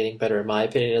progressively been getting better, in my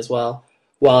opinion, as well.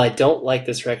 While I don't like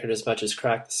this record as much as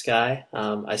Crack the Sky,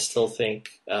 I still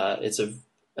think it's an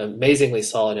amazingly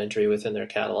solid entry within their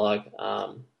catalog.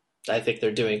 I think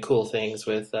they're doing cool things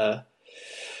with the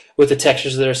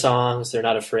textures of their songs. They're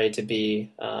not afraid to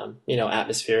be,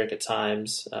 atmospheric at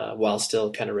times, while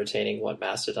still kind of retaining what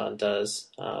Mastodon does.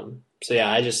 I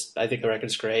think the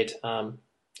record's great. I'm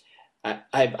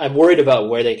worried about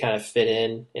where they kind of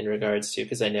fit in regards to,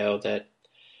 because I know that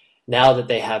now that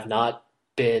they have not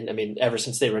been, ever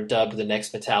since they were dubbed the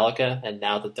next Metallica, and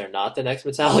now that they're not the next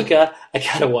Metallica, I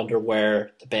kind of wonder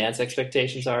where the band's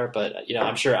expectations are. But,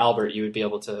 I'm sure, Albert, you would be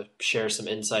able to share some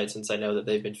insight, since I know that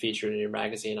they've been featured in your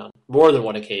magazine on more than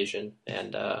one occasion,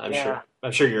 and I'm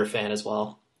sure you're a fan as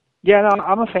well. Yeah, no,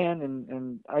 I'm a fan,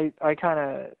 and I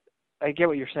get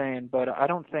what you're saying, but I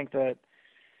don't think they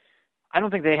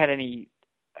had any,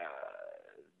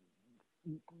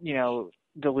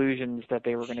 delusions that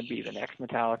they were going to be the next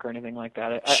Metallica or anything like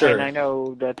that. Sure. And I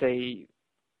know that they,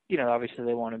 obviously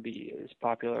they want to be as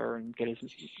popular and get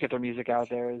their music out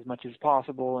there as much as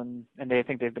possible, and I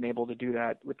think they've been able to do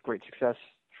that with great success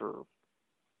for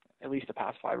at least the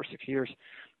past 5 or 6 years.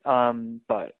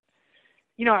 But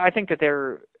I think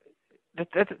that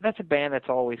that's a band that's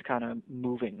always kind of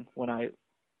moving when I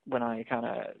kind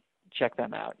of check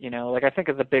them out. Like I think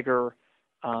of the bigger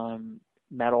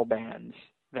metal bands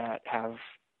that have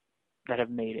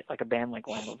made it, like a band like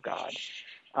Lamb of God.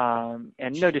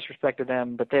 And no disrespect to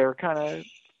them, but they're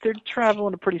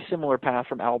traveling a pretty similar path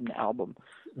from album to album.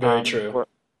 Very true.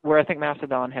 Where I think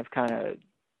Mastodon have I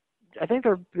think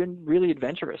they've been really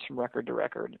adventurous from record to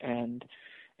record, and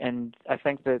I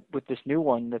think that with this new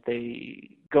one, that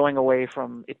they going away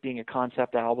from it being a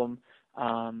concept album,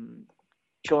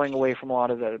 going away from a lot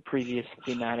of the previous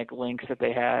thematic links that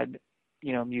they had,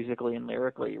 musically and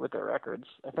lyrically with their records.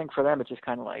 I think for them, it's just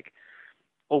kind of like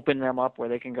open them up where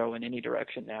they can go in any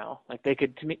direction now. Like they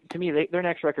could, to me, their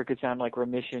next record could sound like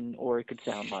Remission, or it could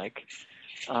sound like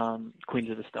Queens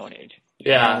of the Stone Age.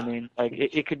 Yeah. I mean, like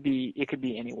it could be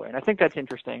anywhere, and I think that's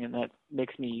interesting, and that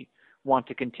makes me want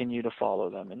to continue to follow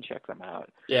them and check them out.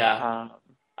 Yeah.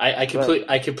 I totally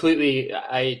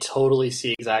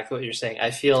see exactly what you're saying.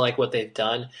 I feel like what they've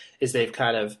done is they've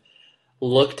kind of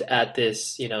looked at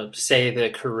this, say the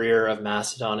career of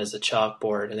Mastodon as a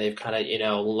chalkboard, and they've kind of,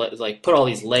 like put all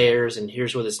these layers, and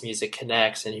here's where this music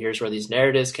connects, and here's where these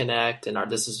narratives connect, and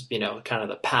this is, kind of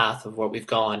the path of what we've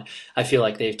gone. I feel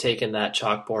like they've taken that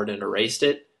chalkboard and erased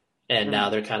it, and now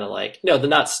they're kind of like, no, they're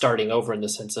not starting over in the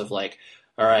sense of like,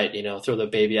 all right, throw the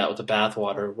baby out with the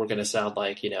bathwater. We're going to sound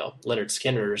like, Leonard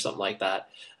Skinner or something like that.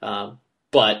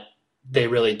 But they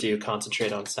really do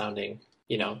concentrate on sounding,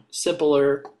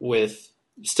 simpler, with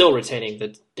still retaining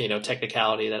the,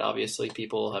 technicality that obviously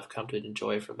people have come to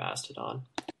enjoy from Mastodon.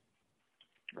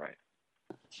 Right.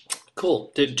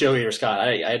 Cool. Joey or Scott,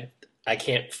 I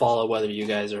can't follow whether you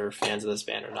guys are fans of this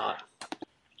band or not.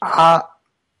 I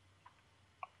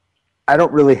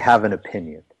don't really have an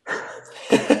opinion.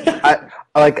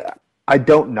 I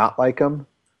don't not like them,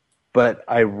 but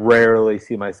I rarely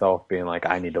see myself being like,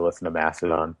 I need to listen to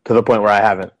Mastodon, to the point where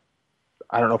I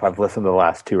don't know if I've listened to the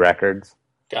last 2 records.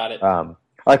 Got it.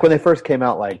 Like when they first came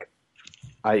out, like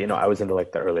I was into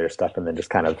like the earlier stuff, and then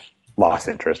just kind of lost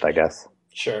interest, I guess.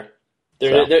 Sure.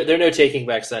 They're no Taking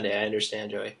Back Sunday. I understand,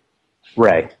 Joey.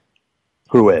 Ray,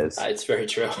 who is? It's very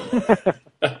true.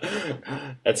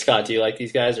 And Scott, do you like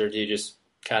these guys, or do you just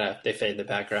kind of, they fade in the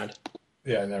background?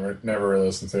 Yeah, never really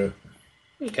listened to it.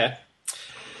 Okay.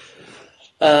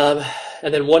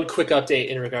 And then one quick update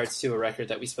in regards to a record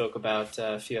that we spoke about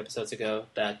a few episodes ago,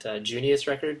 that Junius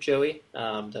record, Joey,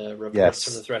 the Reports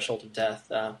from the Threshold of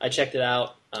Death. I checked it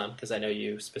out because I know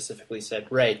you specifically said,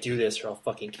 Ray, do this or I'll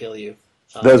fucking kill you.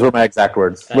 Those were my exact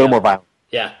words. A little more violent.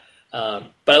 Yeah.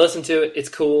 But I listened to it. It's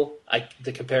cool.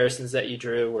 The comparisons that you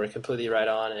drew were completely right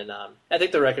on, and I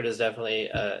think the record is definitely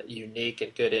a unique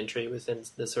and good entry within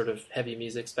the sort of heavy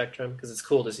music spectrum, because it's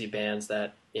cool to see bands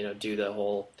that, do the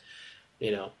whole,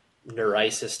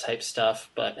 Neurisis type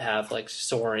stuff, but have like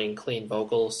soaring, clean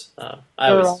vocals.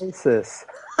 Neurisis.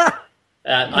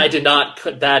 I did not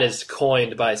put that as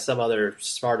coined by some other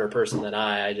smarter person than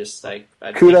I.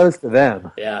 Kudos to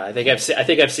them. Yeah, I think I've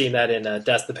seen that in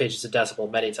the pages of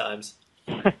Decibel many times.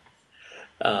 But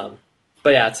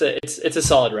yeah, it's a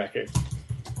solid record.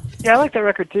 Yeah, I like that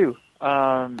record too.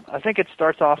 I think it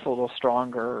starts off a little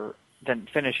stronger than it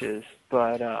finishes,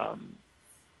 but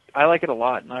I like it a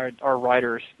lot, and our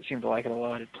writers seem to like it a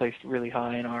lot. It placed really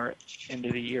high in our end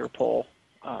of the year poll.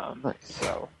 Nice.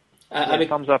 So.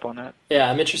 Thumbs up on that. Yeah,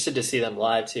 I'm interested to see them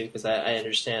live too, because I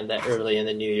understand that early in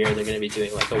the new year they're going to be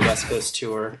doing like a West Coast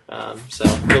tour, so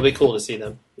it'll be cool to see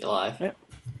them live. Yeah.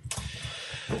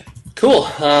 Cool.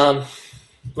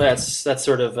 That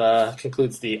sort of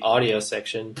concludes the audio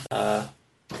section,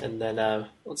 and then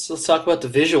let's talk about the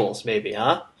visuals, maybe,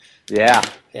 huh? Yeah.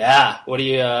 Yeah. What do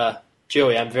you,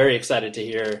 Joey? I'm very excited to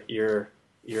hear your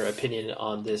opinion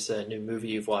on this new movie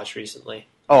you've watched recently.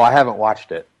 Oh, I haven't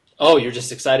watched it. Oh, you're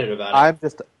just excited about it. I'm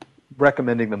just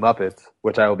recommending The Muppets,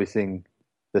 which I will be seeing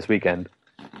this weekend,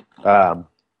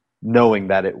 knowing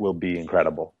that it will be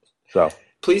incredible. So,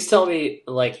 please tell me,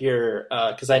 like,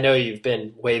 because I know you've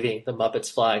been waving the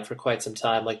Muppets flag for quite some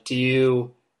time. Like,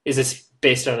 is this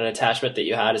based on an attachment that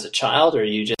you had as a child, or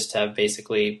you just have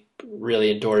basically really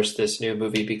endorsed this new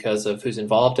movie because of who's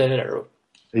involved in it? Or are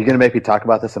you going to make me talk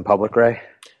about this in public, Ray?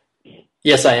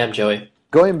 Yes, I am, Joey.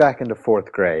 Going back into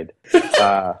 4th grade, once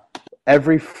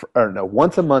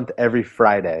a month, every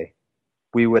Friday,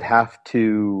 we would have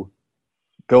to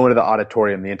go into the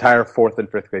auditorium, the entire 4th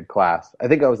and 5th grade class. I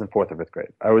think I was in 4th or 5th grade.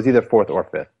 I was either 4th or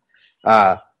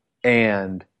 5th.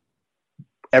 And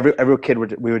every kid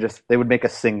they would make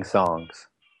us sing songs.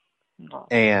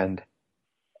 And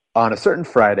on a certain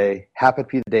Friday happened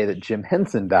to be the day that Jim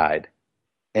Henson died,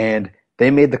 and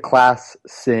they made the class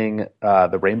sing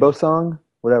the Rainbow Song,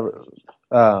 whatever.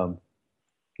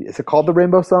 Is it called the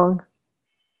Rainbow Song?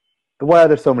 Why are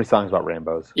there so many songs about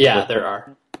rainbows? Yeah, there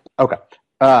are. Okay.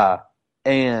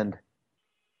 And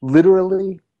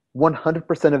literally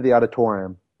 100% of the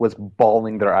auditorium was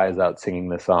bawling their eyes out singing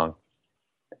this song.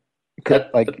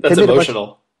 That's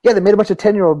emotional. They made a bunch of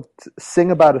 10-year-olds sing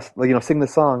sing the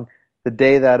song the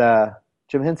day that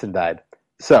Jim Henson died.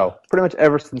 So pretty much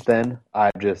ever since then,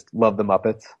 I've just loved the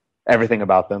Muppets, everything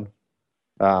about them.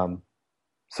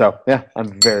 So yeah,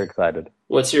 I'm very excited.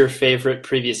 What's your favorite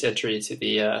previous entry to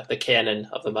the canon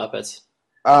of the Muppets?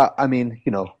 I mean,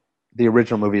 the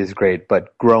original movie is great,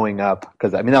 but growing up,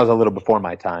 because that was a little before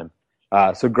my time.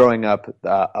 So growing up,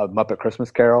 A Muppet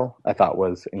Christmas Carol, I thought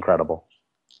was incredible.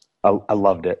 I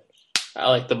loved it. I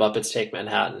like the Muppets Take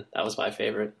Manhattan. That was my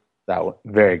favorite. That was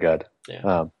very good.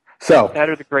 Yeah. That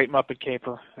or the Great Muppet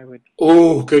Caper.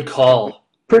 Oh, good call.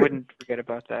 I wouldn't forget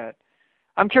about that.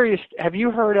 I'm curious. Have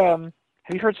you heard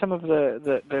some of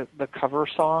the cover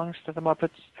songs that the Muppets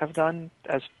have done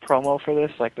as promo for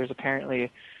this? Like, there's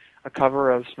apparently a cover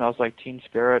of "Smells Like Teen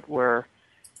Spirit" where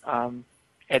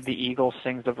Ed the Eagle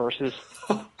sings the verses.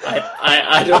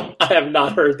 I have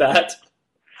not heard that.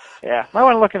 Yeah, I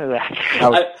want to look into that.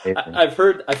 I've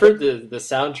heard the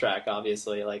soundtrack,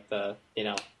 obviously, like the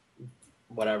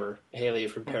whatever, Haley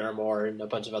from Paramore and a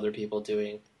bunch of other people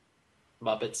doing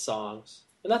Muppet songs,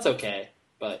 and that's okay.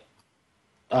 But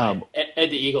Ed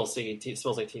the Eagle singing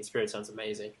 "Smells Like Teen Spirit" sounds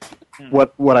amazing.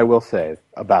 What I will say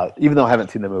about, even though I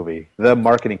haven't seen the movie, the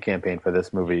marketing campaign for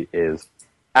this movie is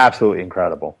absolutely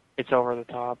incredible. It's over the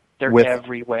top. They're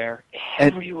everywhere.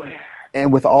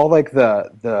 And with all like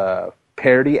the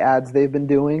parody ads they've been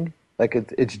doing, like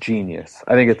it's genius.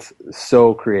 I think it's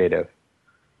so creative.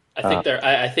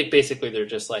 I think basically they're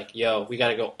just like, yo, we got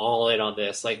to go all in on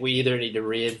this. Like, we either need to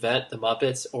reinvent the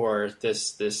Muppets or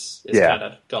this is kind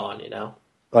of gone,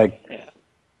 Like,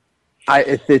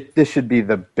 this should be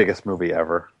the biggest movie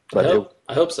ever. But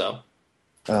I hope so.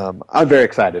 I'm very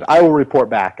excited. I will report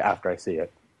back after I see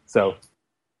it. So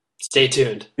stay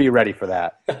tuned. Be ready for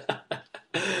that.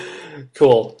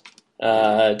 Cool.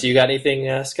 Do you got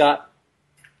anything, Scott?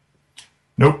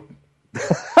 Nope.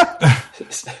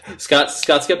 Scott's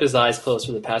kept his eyes closed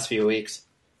for the past few weeks.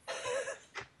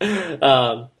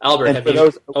 Albert, and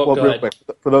real quick,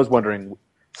 for those wondering,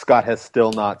 Scott has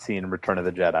still not seen Return of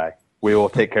the Jedi. We will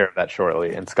take care of that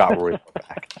shortly, and Scott will report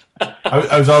back. I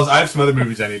have some other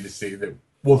movies I need to see that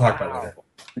we'll talk about later.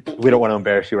 We don't want to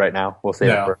embarrass you right now. We'll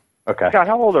save it for... Okay. Scott,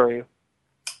 how old are you?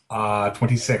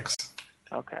 26.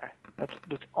 Okay.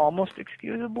 That's almost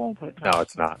excusable, but... No,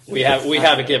 it's not. We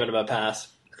haven't given him a pass.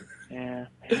 Yeah.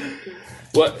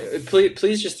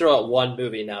 Please just throw out one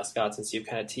movie now, Scott, since you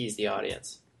kind of teased the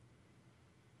audience.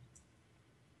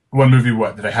 One movie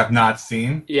what? That I have not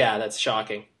seen? Yeah, that's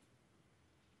shocking.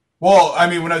 Well, I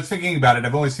mean, when I was thinking about it,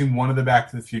 I've only seen one of the Back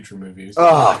to the Future movies.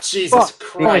 Oh, Jesus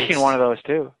Christ. I've only seen one of those,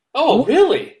 too. Oh,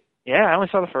 really? Yeah, I only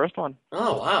saw the first one.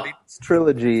 Oh, wow. It's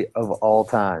trilogy of all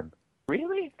time.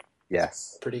 Really?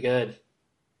 Yes. Pretty good.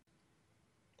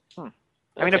 I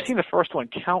mean, I've seen the first one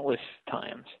countless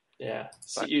times. Yeah.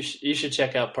 So you should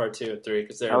check out part 2 and 3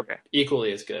 because they're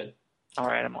equally as good. All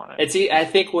right, I'm on it. I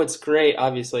think what's great,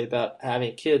 obviously, about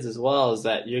having kids as well is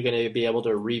that you're going to be able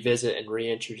to revisit and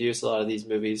reintroduce a lot of these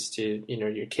movies to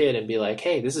your kid and be like,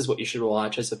 hey, this is what you should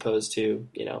watch as opposed to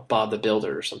Bob the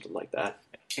Builder or something like that.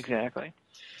 Exactly.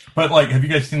 But have you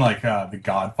guys seen The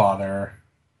Godfather?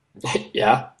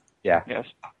 Yeah. Yes.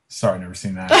 Sorry, never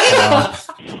seen that.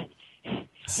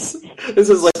 This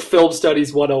is like Film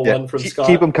Studies 101 from Scott.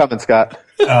 Keep them coming, Scott.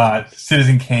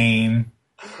 Citizen Kane.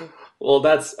 Well,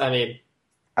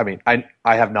 I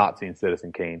have not seen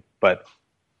Citizen Kane, but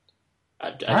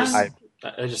I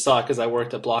just saw it because I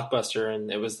worked at Blockbuster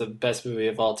and it was the best movie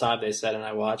of all time, they said, and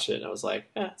I watched it and I was like,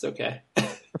 it's okay.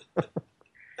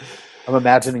 I'm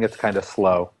imagining it's kind of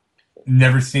slow.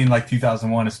 Never seen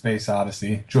 2001: A Space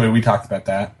Odyssey. Joey, we talked about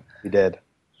that. We did.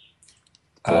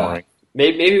 Boring.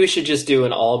 Maybe we should just do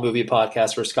an all-movie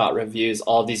podcast where Scott reviews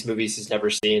all these movies he's never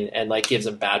seen and gives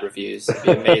them bad reviews. It'd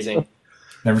be amazing.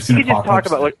 Never seen He could just talk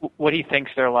about what he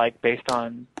thinks they're like based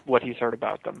on what he's heard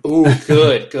about them. Ooh,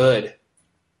 good.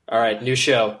 All right, new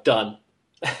show, done.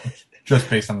 Just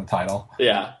based on the title.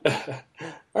 Yeah.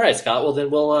 All right, Scott. Well,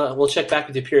 then we'll check back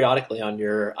with you periodically on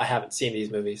your I haven't seen these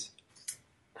movies.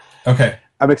 Okay.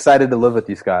 I'm excited to live with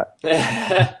you, Scott.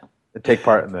 And take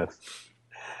part in this.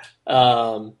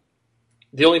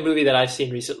 The only movie that I've seen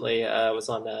recently was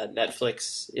on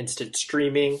Netflix instant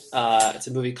streaming. It's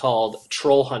a movie called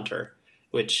Troll Hunter,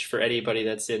 which for anybody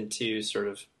that's into sort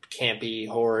of campy,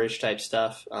 horror-ish type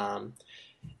stuff.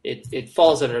 It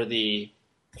falls under the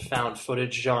found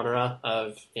footage genre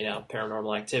of,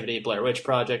 Paranormal Activity, Blair Witch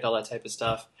Project, all that type of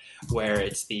stuff, where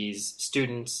it's these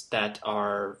students that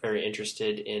are very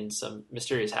interested in some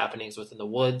mysterious happenings within the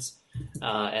woods.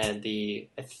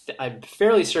 I'm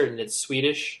fairly certain it's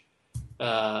Swedish,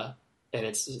 and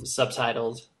it's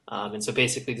subtitled. And so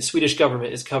basically the Swedish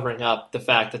government is covering up the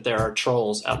fact that there are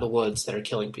trolls out in the woods that are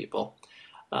killing people.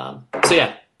 So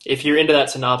yeah, if you're into that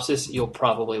synopsis, you'll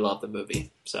probably love the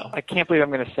movie. So I can't believe I'm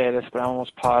going to say this, but I'm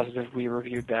almost positive we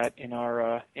reviewed that in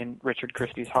our in Richard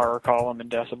Christie's horror column in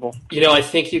Decibel. I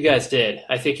think you guys did.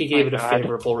 I think he gave it a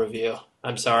favorable review.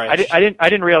 I'm sorry. I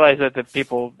didn't realize that the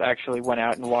people actually went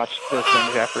out and watched those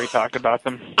things after he talked about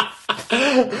them.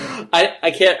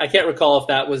 I can't recall if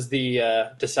that was the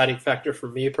deciding factor for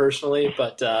me personally,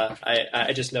 but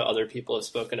I just know other people have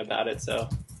spoken about it. So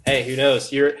hey, who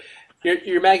knows?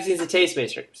 Your magazine's a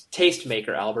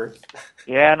tastemaker, Albert.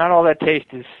 Yeah, not all that taste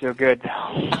is so good.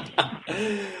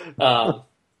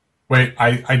 Wait,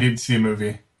 I did see a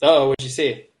movie. Oh, what'd you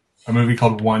see? A movie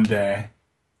called One Day.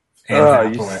 Oh,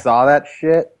 you saw that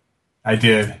shit? I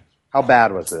did. How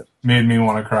bad was it? Made me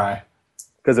want to cry.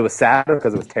 Because it was sad or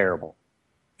because it was terrible?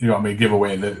 You want me to give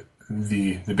away the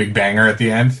big banger at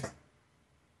the end?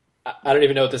 I don't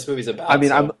even know what this movie's about. I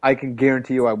mean, I can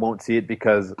guarantee you I won't see it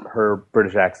because her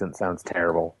British accent sounds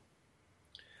terrible.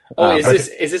 Oh,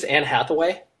 is this Anne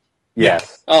Hathaway?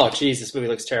 Yes. Oh, geez, this movie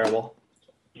looks terrible.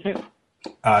 She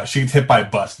gets hit by a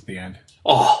bus at the end.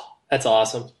 Oh, that's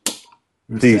awesome.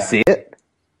 Do you see it?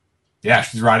 Yeah,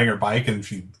 she's riding her bike and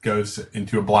she goes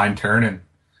into a blind turn and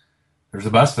there's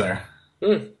a bus there.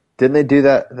 Mm. Didn't they do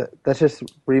that? That's just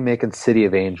remaking City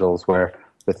of Angels with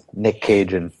Nick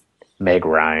Cage and Meg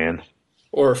Ryan.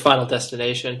 Or Final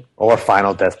Destination. Or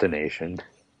Final Destination.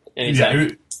 Anytime. Yeah,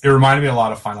 it reminded me a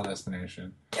lot of Final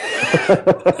Destination.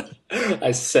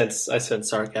 I sense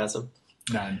sarcasm.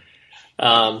 None.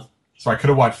 So I could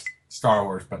have watched Star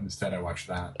Wars, but instead I watched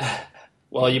that.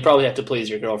 Well, you probably have to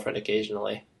please your girlfriend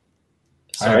occasionally.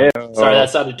 Sorry, that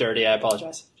sounded dirty. I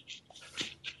apologize.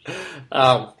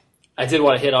 I did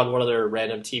want to hit on one other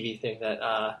random TV thing that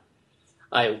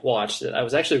I watched that I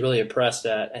was actually really impressed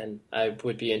at, and I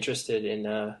would be interested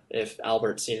in if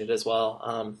Albert's seen it as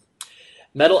well.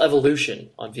 Metal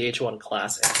Evolution on VH1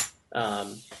 Classic.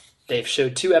 They've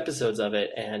showed 2 episodes of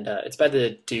it, and it's by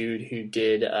the dude who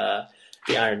did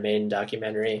the Iron Maiden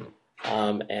documentary,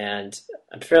 and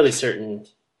I'm fairly certain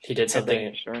he did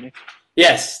something.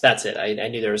 Yes, that's it. I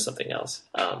knew there was something else.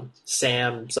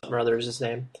 Sam something or other is his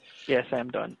name. Yeah, Sam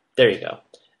Dunn. There you go.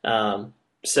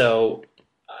 So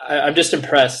I'm just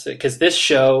impressed because this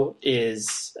show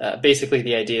is basically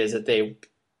the idea is that they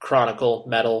chronicle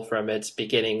metal from its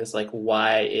beginnings, like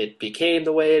why it became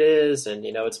the way it is, and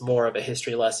it's more of a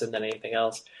history lesson than anything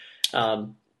else.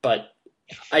 But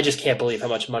I just can't believe how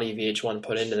much money VH1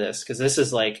 put into this, because this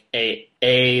is like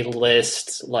a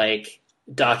list like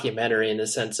documentary in the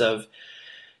sense of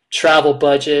travel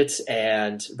budgets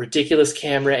and ridiculous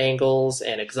camera angles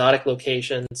and exotic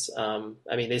locations.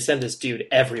 I mean, they send this dude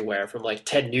everywhere, from like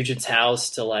Ted Nugent's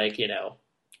house to like,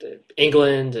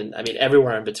 England, and I mean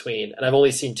everywhere in between. And I've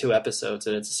only seen 2 episodes,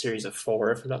 and it's a series of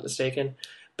 4, if I'm not mistaken.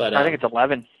 But I think it's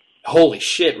 11. Holy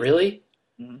shit! Really?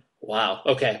 Mm-hmm. Wow.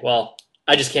 Okay. Well,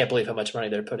 I just can't believe how much money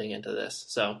they're putting into this.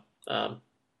 So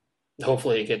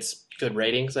hopefully it gets good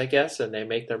ratings, I guess, and they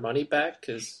make their money back,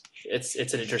 because it's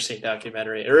an interesting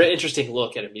documentary, or an interesting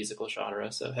look at a musical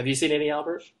genre. So have you seen any,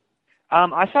 Albert?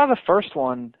 I saw the first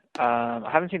one. I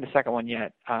haven't seen the second one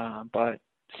yet, but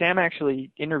Sam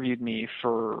actually interviewed me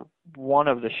for one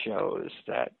of the shows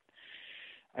that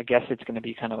I guess it's going to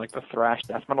be kind of like the thrash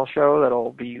death metal show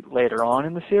that'll be later on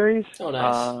in the series. Oh,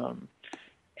 nice.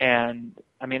 And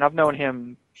I mean, I've known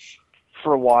him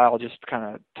for a while, just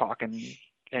kind of talking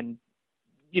and,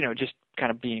 just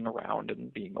kind of being around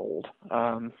and being old.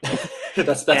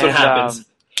 That's what happens.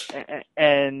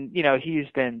 And he's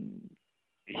been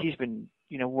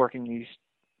working these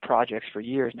projects for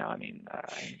years now. I mean,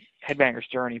 Headbanger's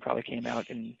Journey probably came out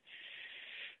in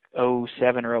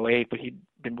 07 or 08, but he'd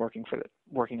been working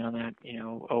on that,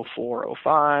 04,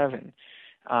 05,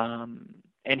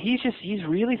 and he's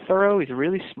really thorough. He's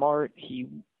really smart. He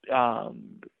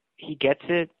gets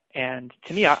it. And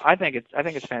to me, I think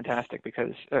it's fantastic,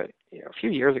 because a few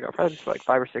years ago, probably just like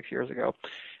 5 or 6 years ago,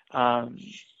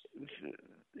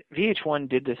 VH1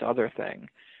 did this other thing.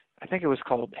 I think it was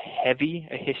called Heavy: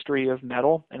 A History of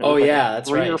Metal, and it was that's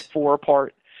 3 right. or 4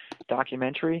 part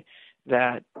documentary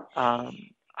that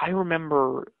I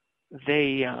remember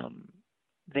they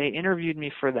interviewed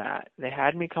me for that. They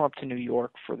had me come up to New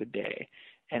York for the day,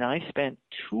 and I spent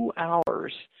 2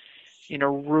 hours in a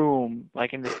room,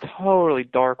 like in this totally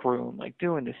dark room, like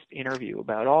doing this interview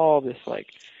about all this, like,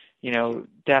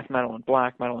 death metal and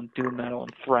black metal and doom metal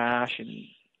and thrash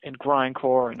and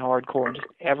grindcore and hardcore and just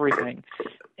everything.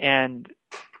 And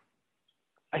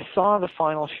I saw the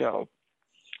final show,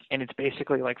 and it's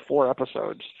basically like 4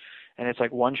 episodes, and it's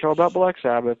like one show about Black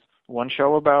Sabbath, one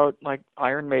show about like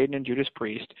Iron Maiden and Judas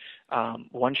Priest,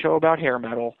 one show about hair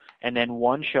metal, and then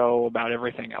one show about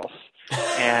everything else.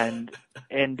 And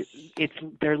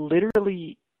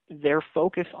their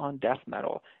focus on death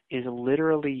metal is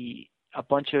literally a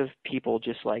bunch of people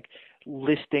just like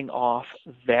listing off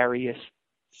various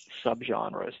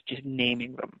subgenres, just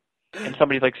naming them. And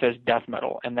somebody like says death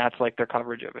metal, and that's like their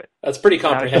coverage of it. That's pretty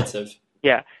comprehensive.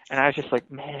 Yeah, and I was just like,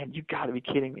 man, you got to be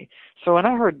kidding me. So when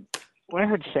I heard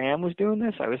Sam was doing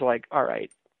this, I was like, all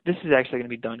right, this is actually going to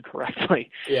be done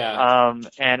correctly. Yeah.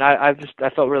 And I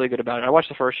felt really good about it. I watched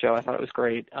the first show. I thought it was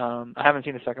great. I haven't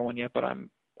seen the second one yet, but I'm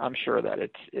sure that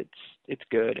it's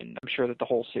good, and I'm sure that the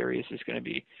whole series is going to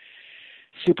be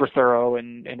super thorough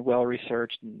and well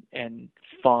researched and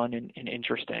fun and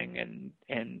interesting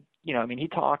and I mean, he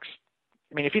talks.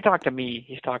 I mean, if he talked to me,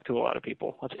 he's talked to a lot of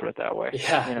people. Let's put it that way.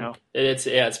 Yeah,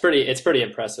 it's pretty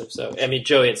impressive. So, I mean,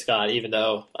 Joey and Scott, even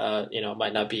though it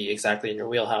might not be exactly in your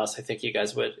wheelhouse, I think you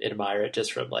guys would admire it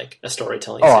just from like a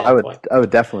storytelling standpoint. I would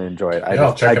definitely enjoy it.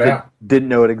 I'll check it out. Didn't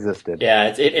know it existed. Yeah,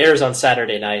 it airs on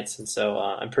Saturday nights, and so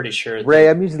I'm pretty sure. Ray,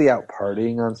 I'm usually out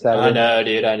partying on Saturday. I know,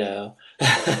 dude. I know.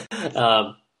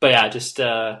 But yeah, just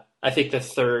I think the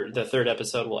third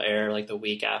episode will air like the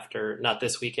week after, not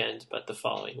this weekend, but the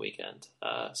following weekend.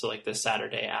 So like not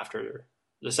Saturday after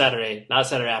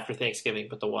Thanksgiving,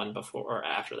 but the one before or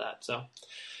after that. So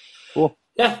cool.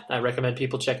 Yeah, I recommend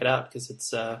people check it out because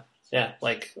it's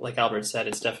like Albert said,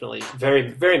 it's definitely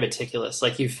very, very meticulous.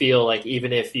 Like you feel like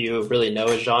even if you really know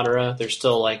a genre, there's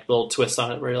still like little twists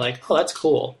on it where you're like, oh, that's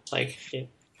cool. Like,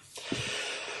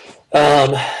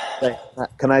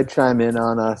 can I chime in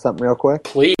on something real quick?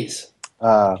 Please.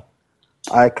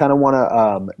 I kind of want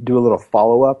to do a little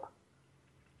follow-up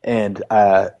and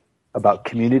about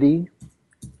Community.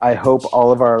 I hope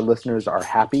all of our listeners are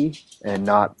happy and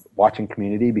not watching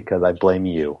Community because I blame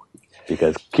you.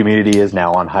 Because Community is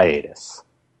now on hiatus.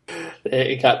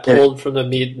 It got pulled from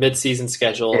the mid-season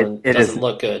schedule and doesn't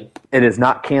look good. It is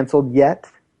not canceled yet,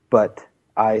 but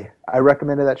I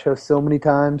recommended that show so many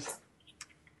times.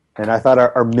 And I thought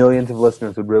our millions of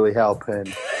listeners would really help. And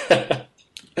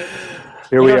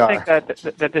here we are. You don't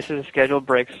think that this is a scheduled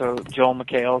break so Joel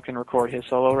McHale can record his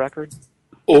solo record?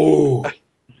 Oh,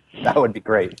 that would be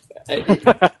great.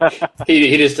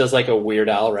 He just does like a Weird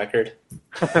Al record,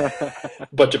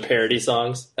 bunch of parody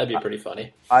songs. That'd be pretty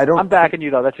funny. I'm backing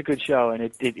you though. That's a good show, and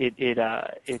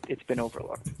it's been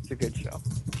overlooked. It's a good show.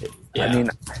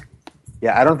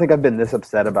 I don't think I've been this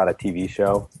upset about a TV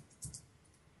show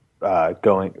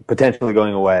potentially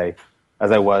going away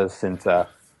as I was since I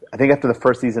think after the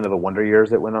first season of the Wonder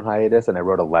Years it went on hiatus, and I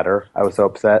wrote a letter. I was so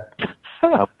upset.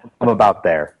 I'm about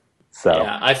there. So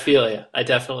yeah, I feel you. I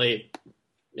definitely,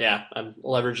 I'm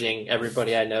leveraging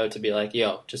everybody I know to be like,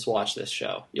 yo, just watch this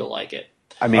show. You'll like it.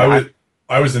 I mean,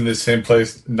 I was in this same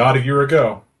place not a year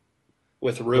ago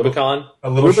with Rubicon. A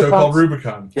little show called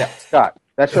Rubicon. Yeah, Scott.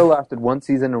 That show lasted one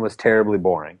season and was terribly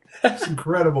boring. It's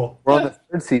incredible. We're on the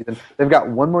third season. They've got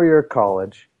one more year of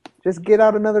college. Just get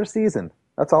out another season.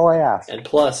 That's all I ask. And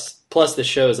plus the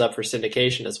show is up for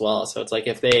syndication as well. So it's like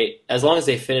as long as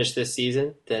they finish this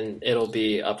season, then it'll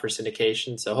be up for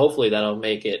syndication. So hopefully that'll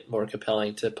make it more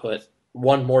compelling to put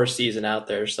one more season out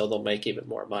there, so they'll make even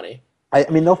more money. I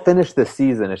mean, they'll finish this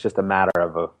season. It's just a matter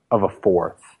of a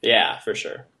fourth. Yeah, for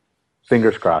sure.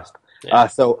 Fingers crossed. Yeah.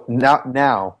 So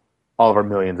now. All of our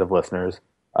millions of listeners,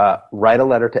 write a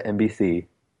letter to NBC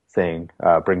saying,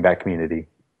 bring back Community,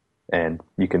 and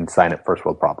you can sign it First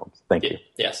World Problems. Thank you.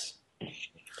 Yes.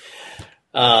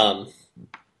 And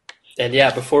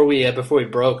before we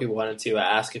broke, we wanted to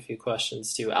ask a few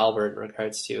questions to Albert in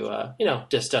regards to,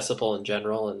 just Decibel in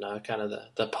general and kind of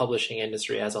the publishing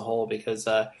industry as a whole, because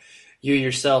you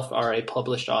yourself are a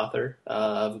published author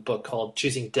of a book called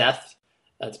Choosing Death.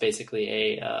 It's basically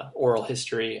a oral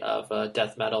history of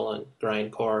death metal and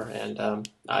grindcore, and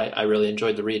I really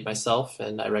enjoyed the read myself,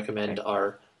 and I recommend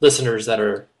our listeners that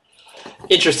are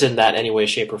interested in that any way,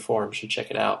 shape, or form should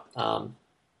check it out.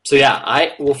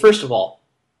 First of all,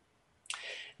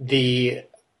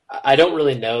 I don't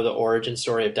really know the origin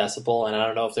story of Decibel, and I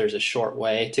don't know if there's a short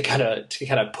way to kind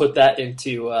of put that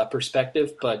into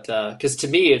perspective. But because to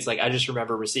me, it's like I just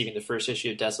remember receiving the first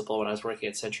issue of Decibel when I was working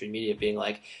at Century Media, being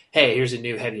like, "Hey, here's a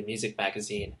new heavy music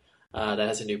magazine. that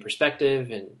has a new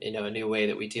perspective and a new way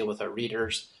that we deal with our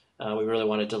readers. We really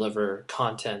want to deliver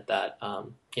content that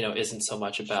isn't so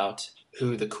much about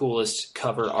who the coolest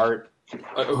cover art,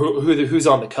 who's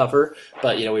on the cover,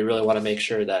 but we really want to make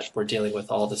sure that we're dealing with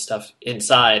all the stuff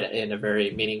inside in a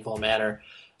very meaningful manner.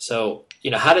 So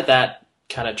how did that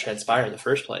kind of transpire in the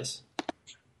first place?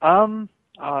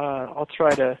 I'll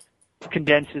try to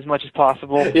condense as much as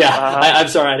possible. Yeah, I'm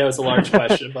sorry, I know it's a large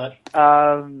question, but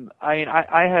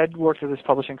I had worked with this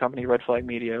publishing company, Red Flag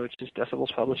Media, which is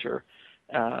Decibel's publisher,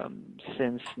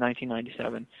 since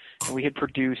 1997, and we had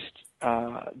produced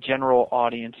general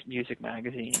audience music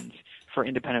magazines for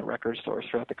independent record stores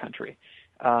throughout the country,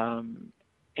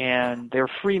 and they're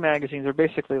free magazines. They're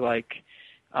basically like,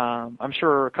 I'm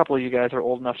sure a couple of you guys are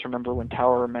old enough to remember when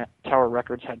Tower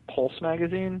Records had Pulse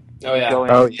magazine. Oh yeah.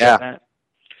 Oh yeah.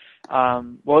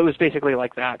 Well, it was basically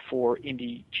like that for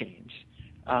indie chains.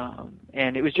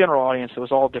 And it was general audience, so it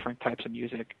was all different types of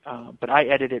music. But I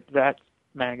edited that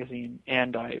magazine,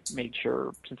 and I made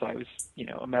sure, since I was,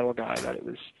 a metal guy, that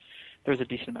there was a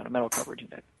decent amount of metal coverage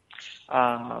in it.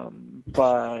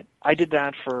 But I did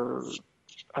that for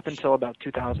up until about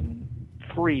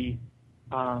 2003,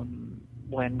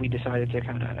 when we decided to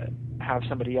kind of have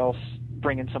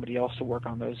bring in somebody else to work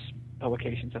on those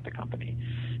publications at the company.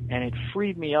 And it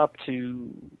freed me up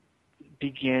to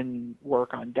begin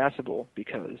work on Decibel,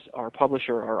 because our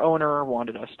publisher, our owner,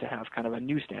 wanted us to have kind of a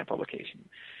newsstand publication.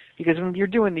 Because when you're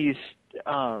doing these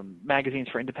magazines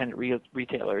for independent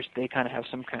retailers, they kind of have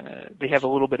they have a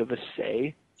little bit of a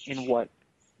say in what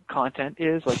content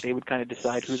is. Like, they would kind of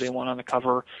decide who they want on the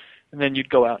cover, and then you'd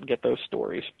go out and get those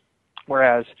stories.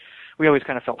 Whereas we always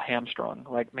kind of felt hamstrung.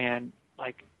 Like, man,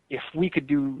 like, if we could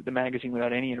do the magazine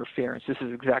without any interference, this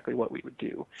is exactly what we would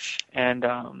do. And,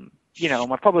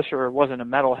 my publisher wasn't a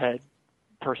metalhead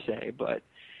per se, but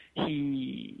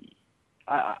he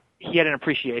had an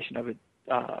appreciation of it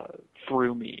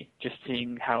through me, just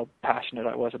seeing how passionate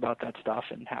I was about that stuff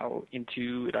and how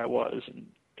into it I was, and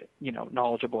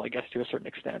knowledgeable, I guess, to a certain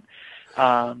extent.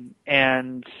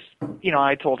 And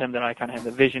I told him that I kind of had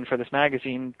the vision for this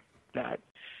magazine that,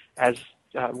 as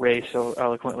Ray so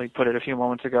eloquently put it a few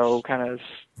moments ago, kind of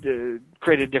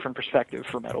created a different perspective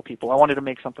for metal people. I wanted to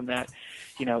make something that,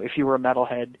 if you were a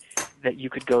metalhead, that you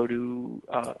could go to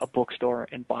a bookstore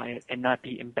and buy it and not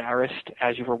be embarrassed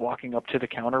as you were walking up to the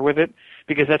counter with it,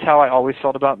 because that's how I always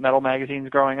felt about metal magazines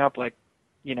growing up. Like,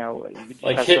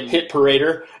 like Hit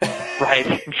Parader,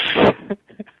 right?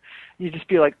 You just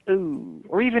be like, ooh,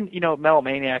 or even Metal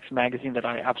Maniacs magazine that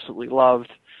I absolutely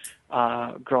loved.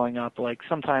 Growing up, like,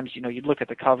 sometimes, you'd look at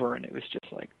the cover and it was just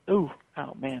like, oh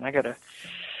man, I gotta,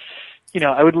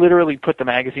 I would literally put the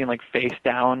magazine like face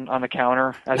down on the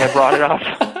counter as I brought it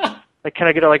up. Like, can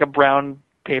I get a brown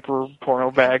paper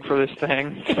porno bag for this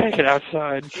thing to take it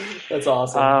outside? That's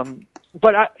awesome.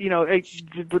 But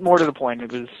but more to the point,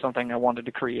 it was something I wanted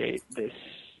to create. I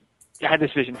had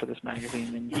this vision for this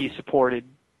magazine, and he supported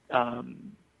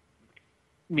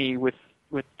me with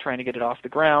trying to get it off the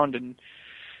ground, and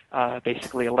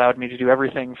basically allowed me to do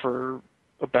everything for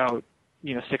about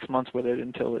 6 months with it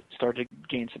until it started to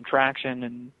gain some traction,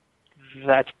 and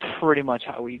that's pretty much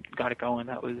how we got it going.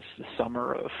 That was the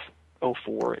summer of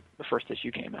 '04. The first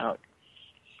issue came out.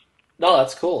 No,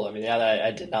 that's cool. I mean, yeah,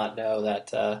 I did not know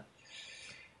that.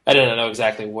 I didn't know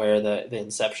exactly where the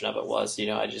inception of it was.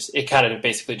 It kind of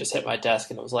basically just hit my desk,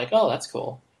 and it was like, oh, that's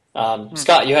cool.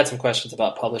 Scott, you had some questions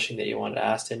about publishing that you wanted to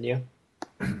ask, didn't you?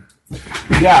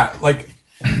 Yeah, like,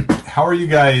 how are you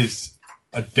guys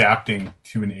adapting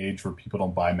to an age where people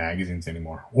don't buy magazines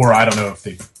anymore? Or I don't know if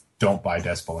they don't buy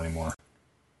Decibel anymore.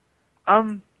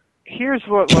 Here's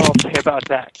what I'll say about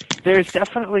that. There's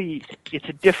definitely, it's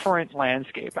a different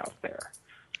landscape out there.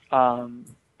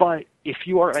 But if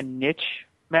you are a niche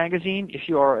magazine, if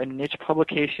you are a niche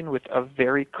publication with a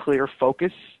very clear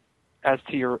focus as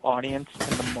to your audience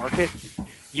and the market,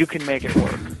 you can make it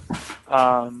work.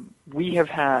 We have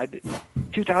had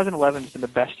 2011 has been the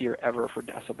best year ever for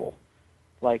Decibel,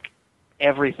 like,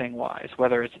 everything wise,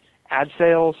 whether it's ad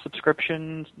sales,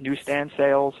 subscriptions, newsstand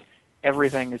sales,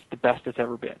 everything is the best it's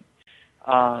ever been.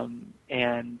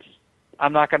 And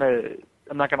I'm not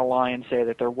gonna lie and say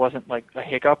that there wasn't like a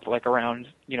hiccup like around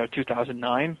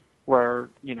 2009, where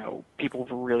people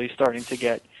were really starting to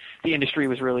get, the industry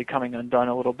was really coming undone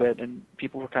a little bit, and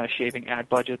people were kind of shaving ad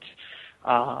budgets.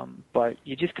 But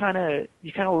you just kind of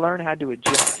learn how to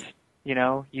adjust.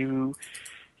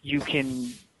 You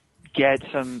can get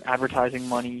some advertising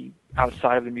money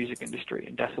outside of the music industry,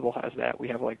 and Decibel has that. We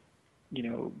have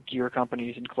gear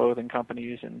companies and clothing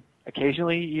companies, and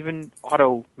occasionally even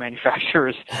auto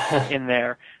manufacturers in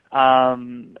there.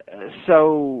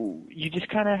 So you just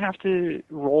kind of have to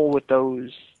roll with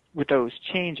those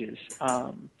changes,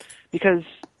 because,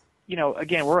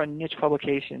 again, we're a niche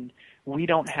publication. We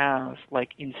don't have like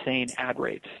insane ad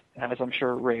rates, as I'm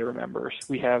sure Ray remembers.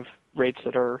 We have rates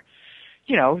that are,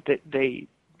 the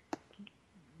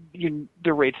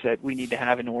rates that we need to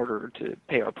have in order to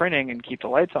pay our printing and keep the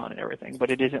lights on and everything. But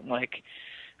it isn't like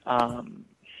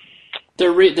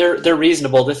they're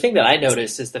reasonable. The thing that I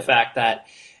noticed is the fact that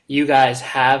you guys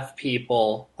have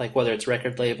people, like whether it's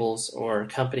record labels or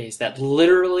companies, that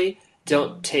literally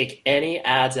don't take any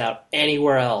ads out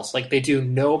anywhere else. Like, they do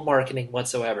no marketing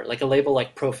whatsoever. Like a label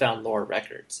like Profound Lore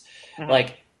Records. Mm-hmm.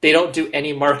 Like, they don't do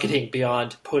any marketing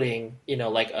beyond putting,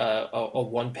 like a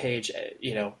one-page,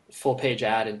 full-page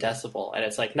ad in Decibel. And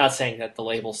it's like, not saying that the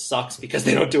label sucks because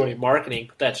they don't do any marketing,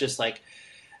 but that's just like,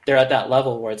 they're at that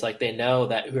level where it's like they know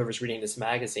that whoever's reading this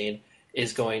magazine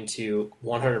is going to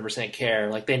 100%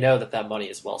 care. Like, they know that money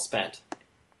is well spent.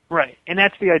 Right, and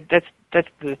that's the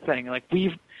thing. Like,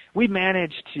 we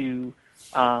managed to,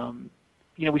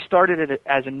 we started it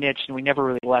as a niche, and we never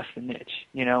really left the niche.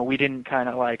 We didn't kind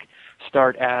of like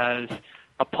start as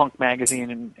a punk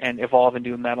magazine and evolve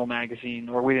into a metal magazine,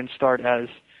 or we didn't start as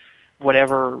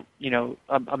whatever,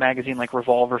 a magazine like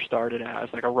Revolver started as,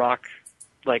 like a rock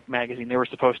like magazine. They were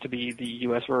supposed to be the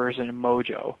U.S. version of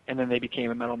Mojo, and then they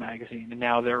became a metal magazine, and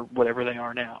now they're whatever they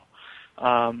are now.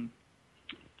 A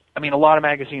lot of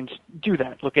magazines do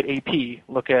that. Look at AP.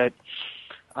 Look at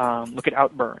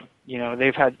Outburn.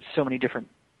 They've had so many different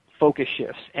focus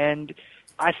shifts, and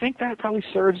I think that probably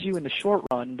serves you in the short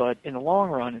run, but in the long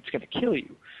run, it's going to kill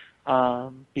you,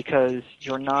 because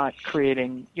you're not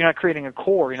creating a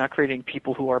core. You're not creating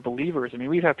people who are believers.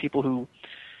 We've had people who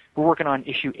we're working on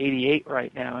issue 88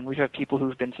 right now, and we've had people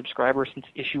who've been subscribers since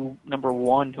issue number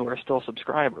 1 who are still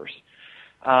subscribers.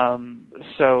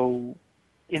 So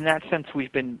in that sense,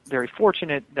 we've been very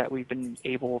fortunate that we've been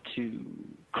able to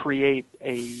create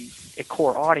a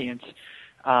core audience.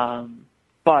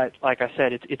 But like I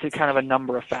said, it's a kind of a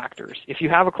number of factors. If you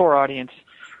have a core audience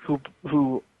who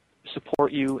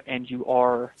support you and you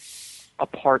are a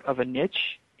part of a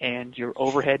niche and your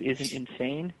overhead isn't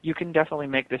insane, you can definitely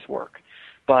make this work.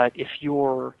 But if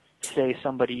you're, say,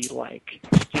 somebody like,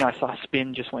 I saw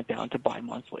Spin just went down to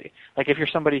bi-monthly. Like, if you're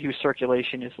somebody whose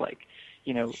circulation is like,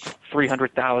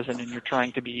 300,000, and you're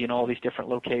trying to be in all these different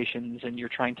locations, and you're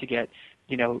trying to get,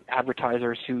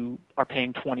 advertisers who are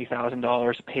paying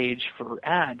 $20,000 a page for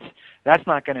ads, that's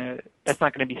not gonna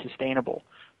be sustainable.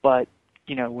 But,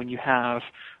 when you have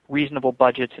reasonable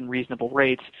budgets and reasonable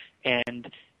rates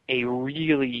and a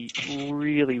really,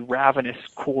 really ravenous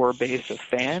core base of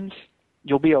fans,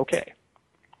 you'll be okay.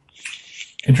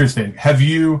 Interesting. Have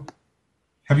you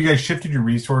guys shifted your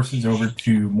resources over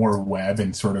to more web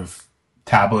and sort of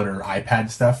tablet or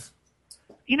iPad stuff?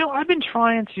 I've been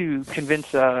trying to convince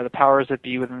the powers that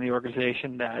be within the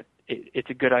organization that it's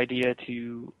a good idea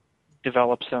to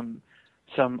develop some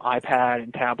iPad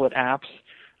and tablet apps,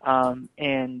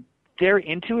 and they're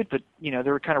into it, but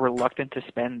they're kind of reluctant to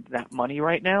spend that money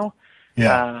right now.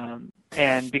 Yeah.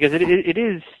 And because it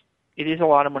is a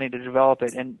lot of money to develop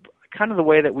it, and kind of the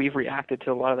way that we've reacted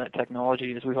to a lot of that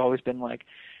technology is we've always been like,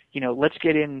 let's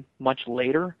get in much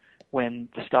later when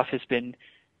the stuff has been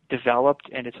developed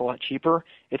and it's a lot cheaper.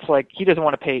 It's like he doesn't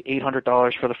want to pay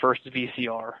 $800 for the first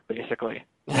VCR, basically.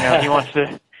 He wants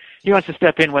to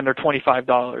step in when they're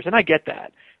 $25, and I get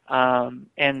that.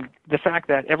 And the fact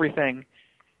that everything,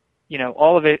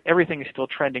 everything is still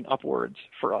trending upwards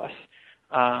for us.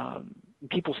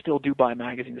 People still do buy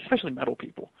magazines, especially metal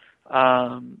people.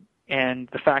 And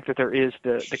the fact that there is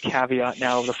the caveat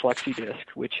now of the flexi disc,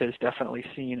 which has definitely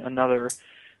seen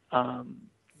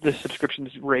the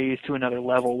subscriptions raised to another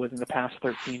level within the past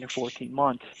 13 or 14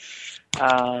 months.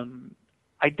 I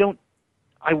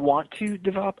want to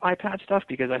develop iPad stuff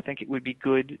because I think it would be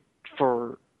good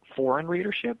for foreign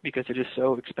readership, because it is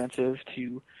so expensive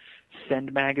to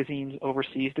send magazines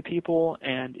overseas to people,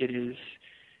 and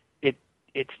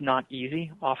it's not easy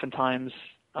oftentimes.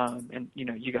 And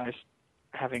you guys,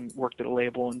 having worked at a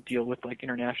label and deal with like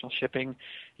international shipping,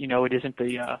 it isn't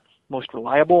the most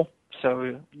reliable.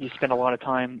 So you spend a lot of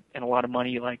time and a lot of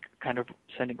money like kind of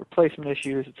sending replacement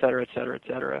issues, et cetera, et cetera, et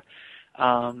cetera.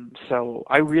 So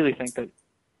I really think that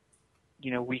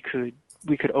we could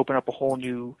open up a whole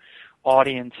new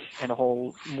audience and a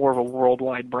whole more of a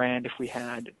worldwide brand if we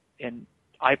had an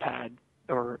iPad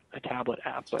or a tablet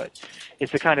app. But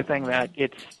it's the kind of thing that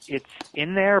it's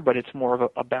in there, but it's more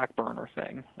of a back burner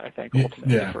thing, I think,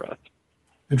 ultimately for us.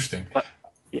 Interesting. But,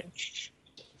 yeah.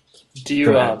 Do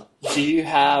you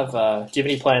have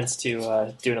any plans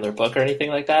to do another book or anything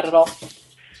like that at all?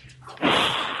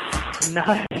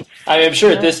 not. I mean, I'm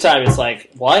sure at this time it's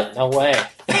like, what? No way.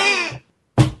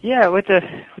 Yeah, with the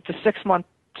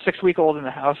 6-week-old in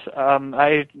the house,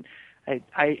 I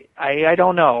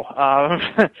don't know.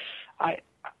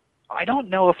 I don't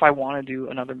know if I want to do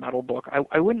another metal book.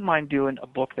 I wouldn't mind doing a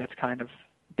book that's kind of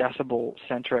Decibel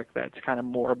centric, that's kind of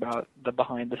more about the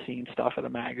behind the scenes stuff of the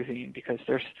magazine, because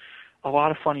there's a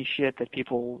lot of funny shit that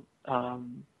people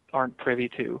aren't privy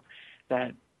to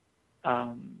that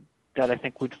I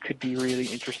think could be really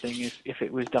interesting if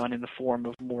it was done in the form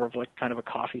of more of like kind of a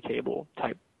coffee table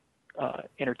type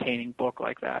entertaining book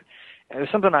like that. It was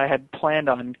something I had planned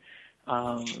on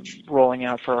rolling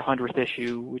out for 100th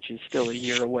issue, which is still a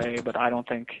year away, but I don't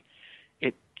think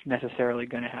it's necessarily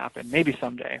going to happen. Maybe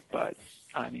someday, but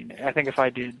I mean, I think if I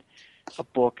did a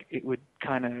book, it would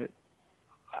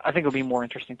I think it would be more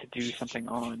interesting to do something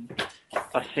on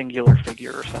a singular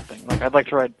figure or something. Like, I'd like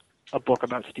to write a book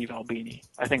about Steve Albini.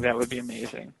 I think that would be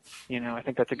amazing. I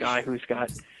think that's a guy who's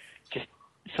got just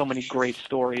so many great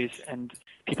stories, and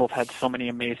people have had so many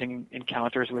amazing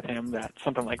encounters with him that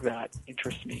something like that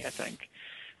interests me, I think.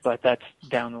 But that's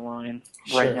down the line.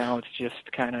 Sure. Right now, it's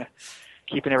just kind of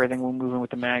keeping everything moving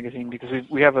with the magazine, because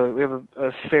we have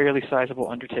a fairly sizable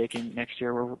undertaking next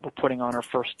year. We're putting on our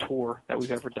first tour that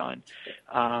we've ever done.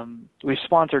 We've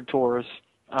sponsored tours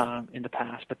in the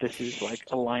past, but this is like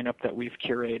a lineup that we've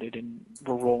curated, and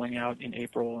we're rolling out in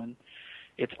April, and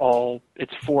it's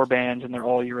 4 bands, and they're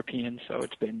all European, so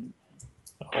it's been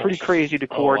pretty crazy to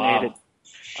coordinate it.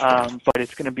 But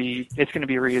it's gonna be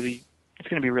really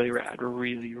rad. We're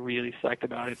really, really psyched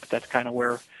about it. But that's kind of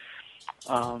where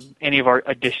any of our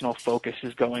additional focus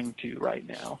is going to right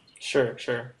now. Sure.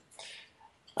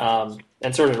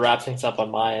 And sort of to wrap things up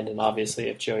on my end, and obviously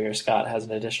if Joey or Scott has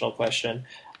an additional question,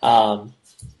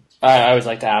 I always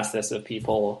like to ask this of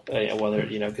people, whether,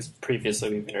 because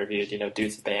previously we've interviewed,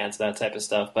 dudes and bands, that type of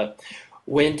stuff, but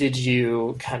when did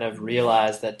you kind of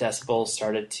realize that Decibel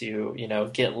started to,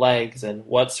 get legs, and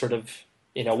what sort of,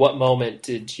 what moment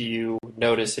did you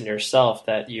notice in yourself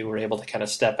that you were able to kind of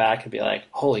step back and be like,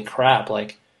 holy crap,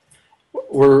 like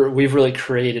we've really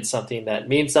created something that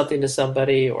means something to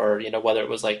somebody, or, whether it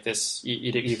was like this,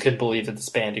 you couldn't believe that this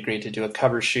band agreed to do a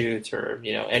cover shoot, or,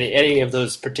 any of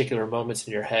those particular moments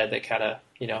in your head that kind of,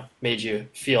 made you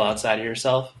feel outside of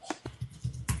yourself?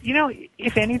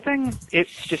 If anything,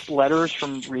 it's just letters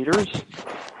from readers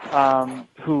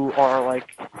who are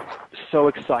like so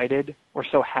excited or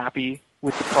so happy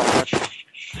with the product.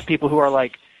 People who are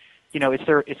like,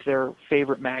 it's their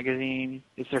favorite magazine,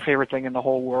 it's their favorite thing in the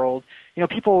whole world.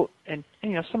 People, and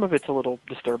some of it's a little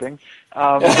disturbing,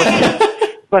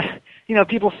 but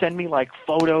people send me like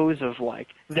photos of like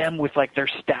them with like their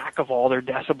stack of all their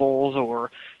decibels,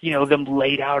 or them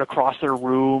laid out across their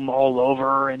room all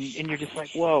over, and you're just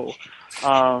like, whoa.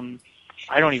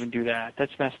 I don't even do that.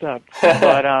 That's messed up.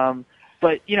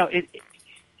 But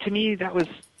to me, that was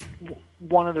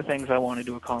one of the things I wanted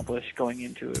to accomplish going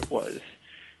into it was,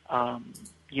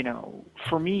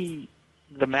 for me,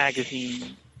 the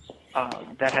magazine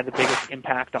that had the biggest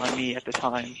impact on me at the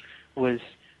time was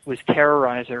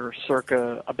Terrorizer,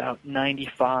 circa about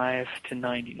 95 to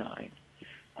 99.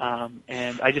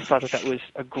 And I just thought that was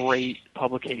a great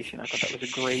publication. I thought that was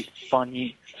a great,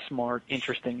 funny, smart,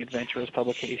 interesting, adventurous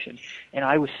publication. And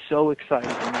I was so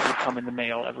excited when it would come in the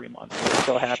mail every month. I was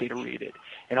so happy to read it.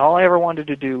 And all I ever wanted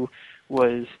to do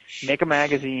was make a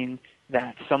magazine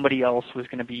that somebody else was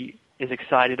going to be as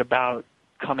excited about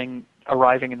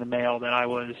arriving in the mail that I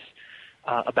was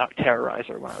about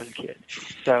Terrorizer when I was a kid.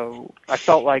 So I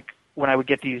felt like when I would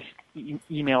get these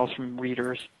emails from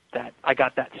readers that I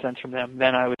got that sense from them,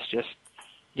 then I was just,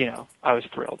 I was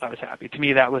thrilled. I was happy. To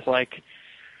me, that was like,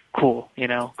 cool,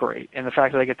 great. And the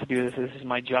fact that I get to do this is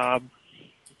my job,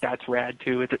 that's rad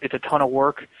too. It's a ton of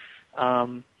work.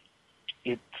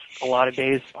 It's a lot of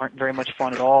days aren't very much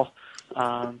fun at all.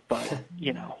 But,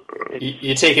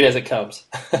 you take it as it comes.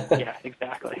 Yeah,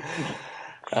 exactly.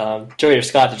 Joey or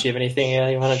Scott, did you have anything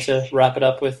you wanted to wrap it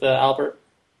up with, Albert?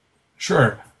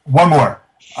 Sure. One more.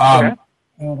 Okay.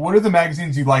 What are the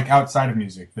magazines you like outside of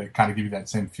music that kind of give you that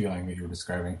same feeling that you were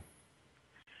describing?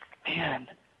 Man,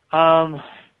 I'm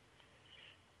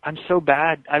so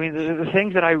bad. I mean, the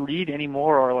things that I read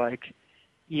anymore are like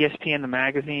ESPN the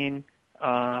magazine,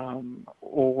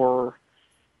 or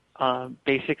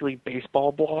basically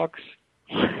baseball blogs,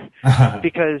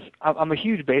 because I'm a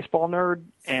huge baseball nerd,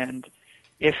 and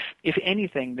if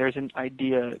anything, there's an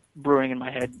idea brewing in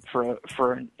my head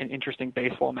for an interesting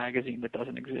baseball magazine that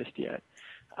doesn't exist yet.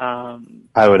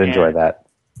 I would enjoy that.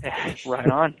 Right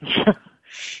on.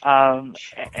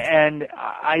 And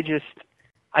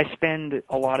I spend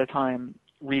a lot of time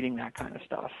reading that kind of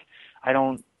stuff. I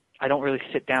I don't really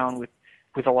sit down with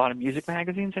a lot of music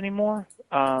magazines anymore,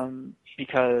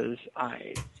 because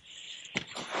I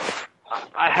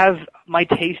have, my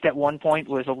taste at one point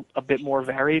was a bit more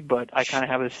varied, but I kind of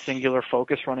have a singular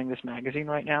focus running this magazine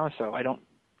right now, so I don't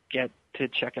get to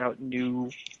check out new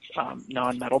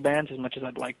non-metal bands as much as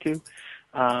I'd like to.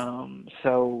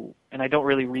 And I don't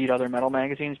really read other metal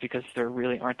magazines because there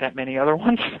really aren't that many other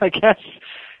ones, I guess,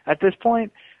 at this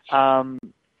point.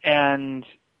 And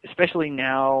especially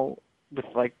now with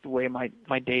like the way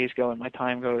my days go and my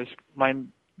time goes,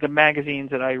 the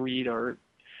magazines that I read are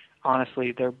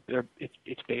honestly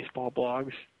it's baseball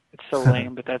blogs. It's so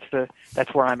lame, but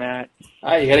that's where I'm at.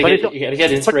 You gotta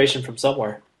get inspiration from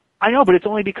somewhere. I know, but it's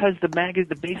only because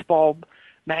the baseball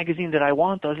magazine that I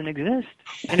want doesn't exist.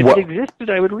 And if it existed,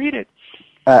 I would read it.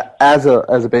 As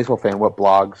a baseball fan, what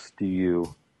blogs do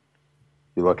you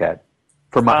look at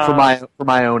for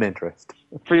my own interest?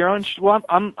 For your own, well,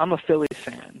 I'm a Phillies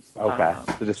fan. Okay,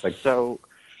 so just like so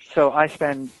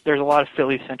there's a lot of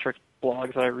Philly centric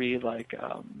blogs that I read, like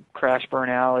Crash Burn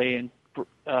Alley and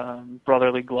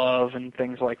Brotherly Glove and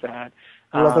things like that.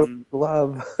 Brotherly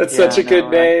Glove. That's such a good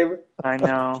name. I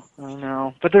know.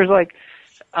 But there's like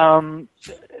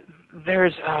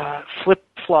there's Flip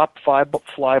Flop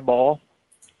Fly Ball.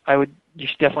 You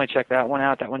should definitely check that one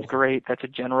out. That one's great. That's a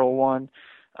general one.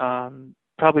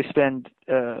 Probably spend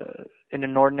an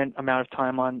inordinate amount of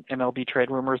time on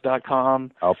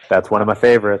MLBTradeRumors.com. Oh, that's one of my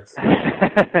favorites.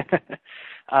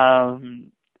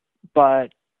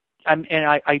 But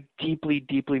I deeply,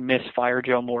 deeply miss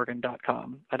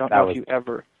FireJoeMorgan.com. I don't know if you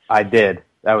ever. I did.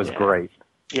 That was great.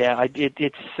 Yeah,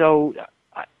 it's so.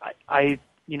 I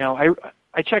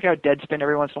check out Deadspin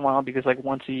every once in a while because like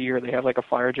once a year they have like a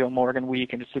Fire Joe Morgan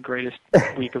week and it's the greatest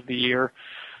week of the year.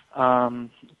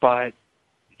 But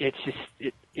it's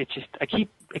just I keep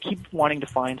wanting to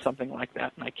find something like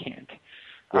that and I can't.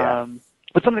 Yeah.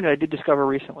 But something that I did discover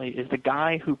recently is the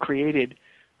guy who created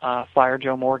Fire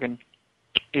Joe Morgan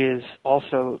is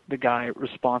also the guy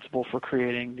responsible for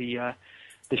creating the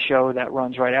show that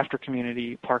runs right after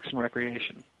Community, Parks and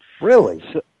Recreation. Really?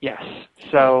 So, yes.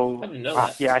 So I didn't know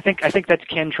that. yeah, I think that's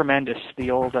Ken Tremendous,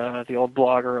 the old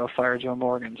blogger of Fire Joe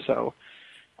Morgan. So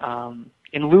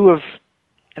in lieu of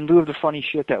the funny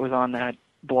shit that was on that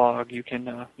blog, you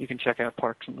can check out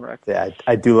Parks and Rec. Yeah,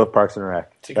 I do love Parks and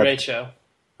Rec. It's a great show.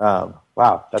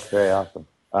 Wow, that's very awesome.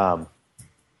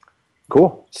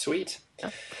 Cool. Sweet.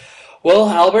 Well,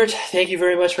 Albert, thank you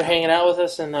very much for hanging out with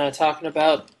us and talking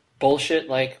about bullshit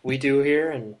like we do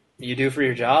here and you do for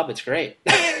your job. It's great.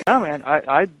 No, man,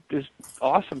 I was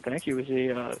awesome. Thank you.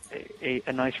 It was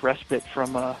a nice respite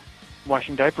from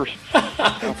washing diapers.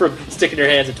 From sticking your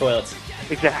hands in toilets.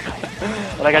 Exactly.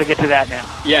 But I got to get to that now.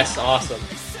 Yes, awesome.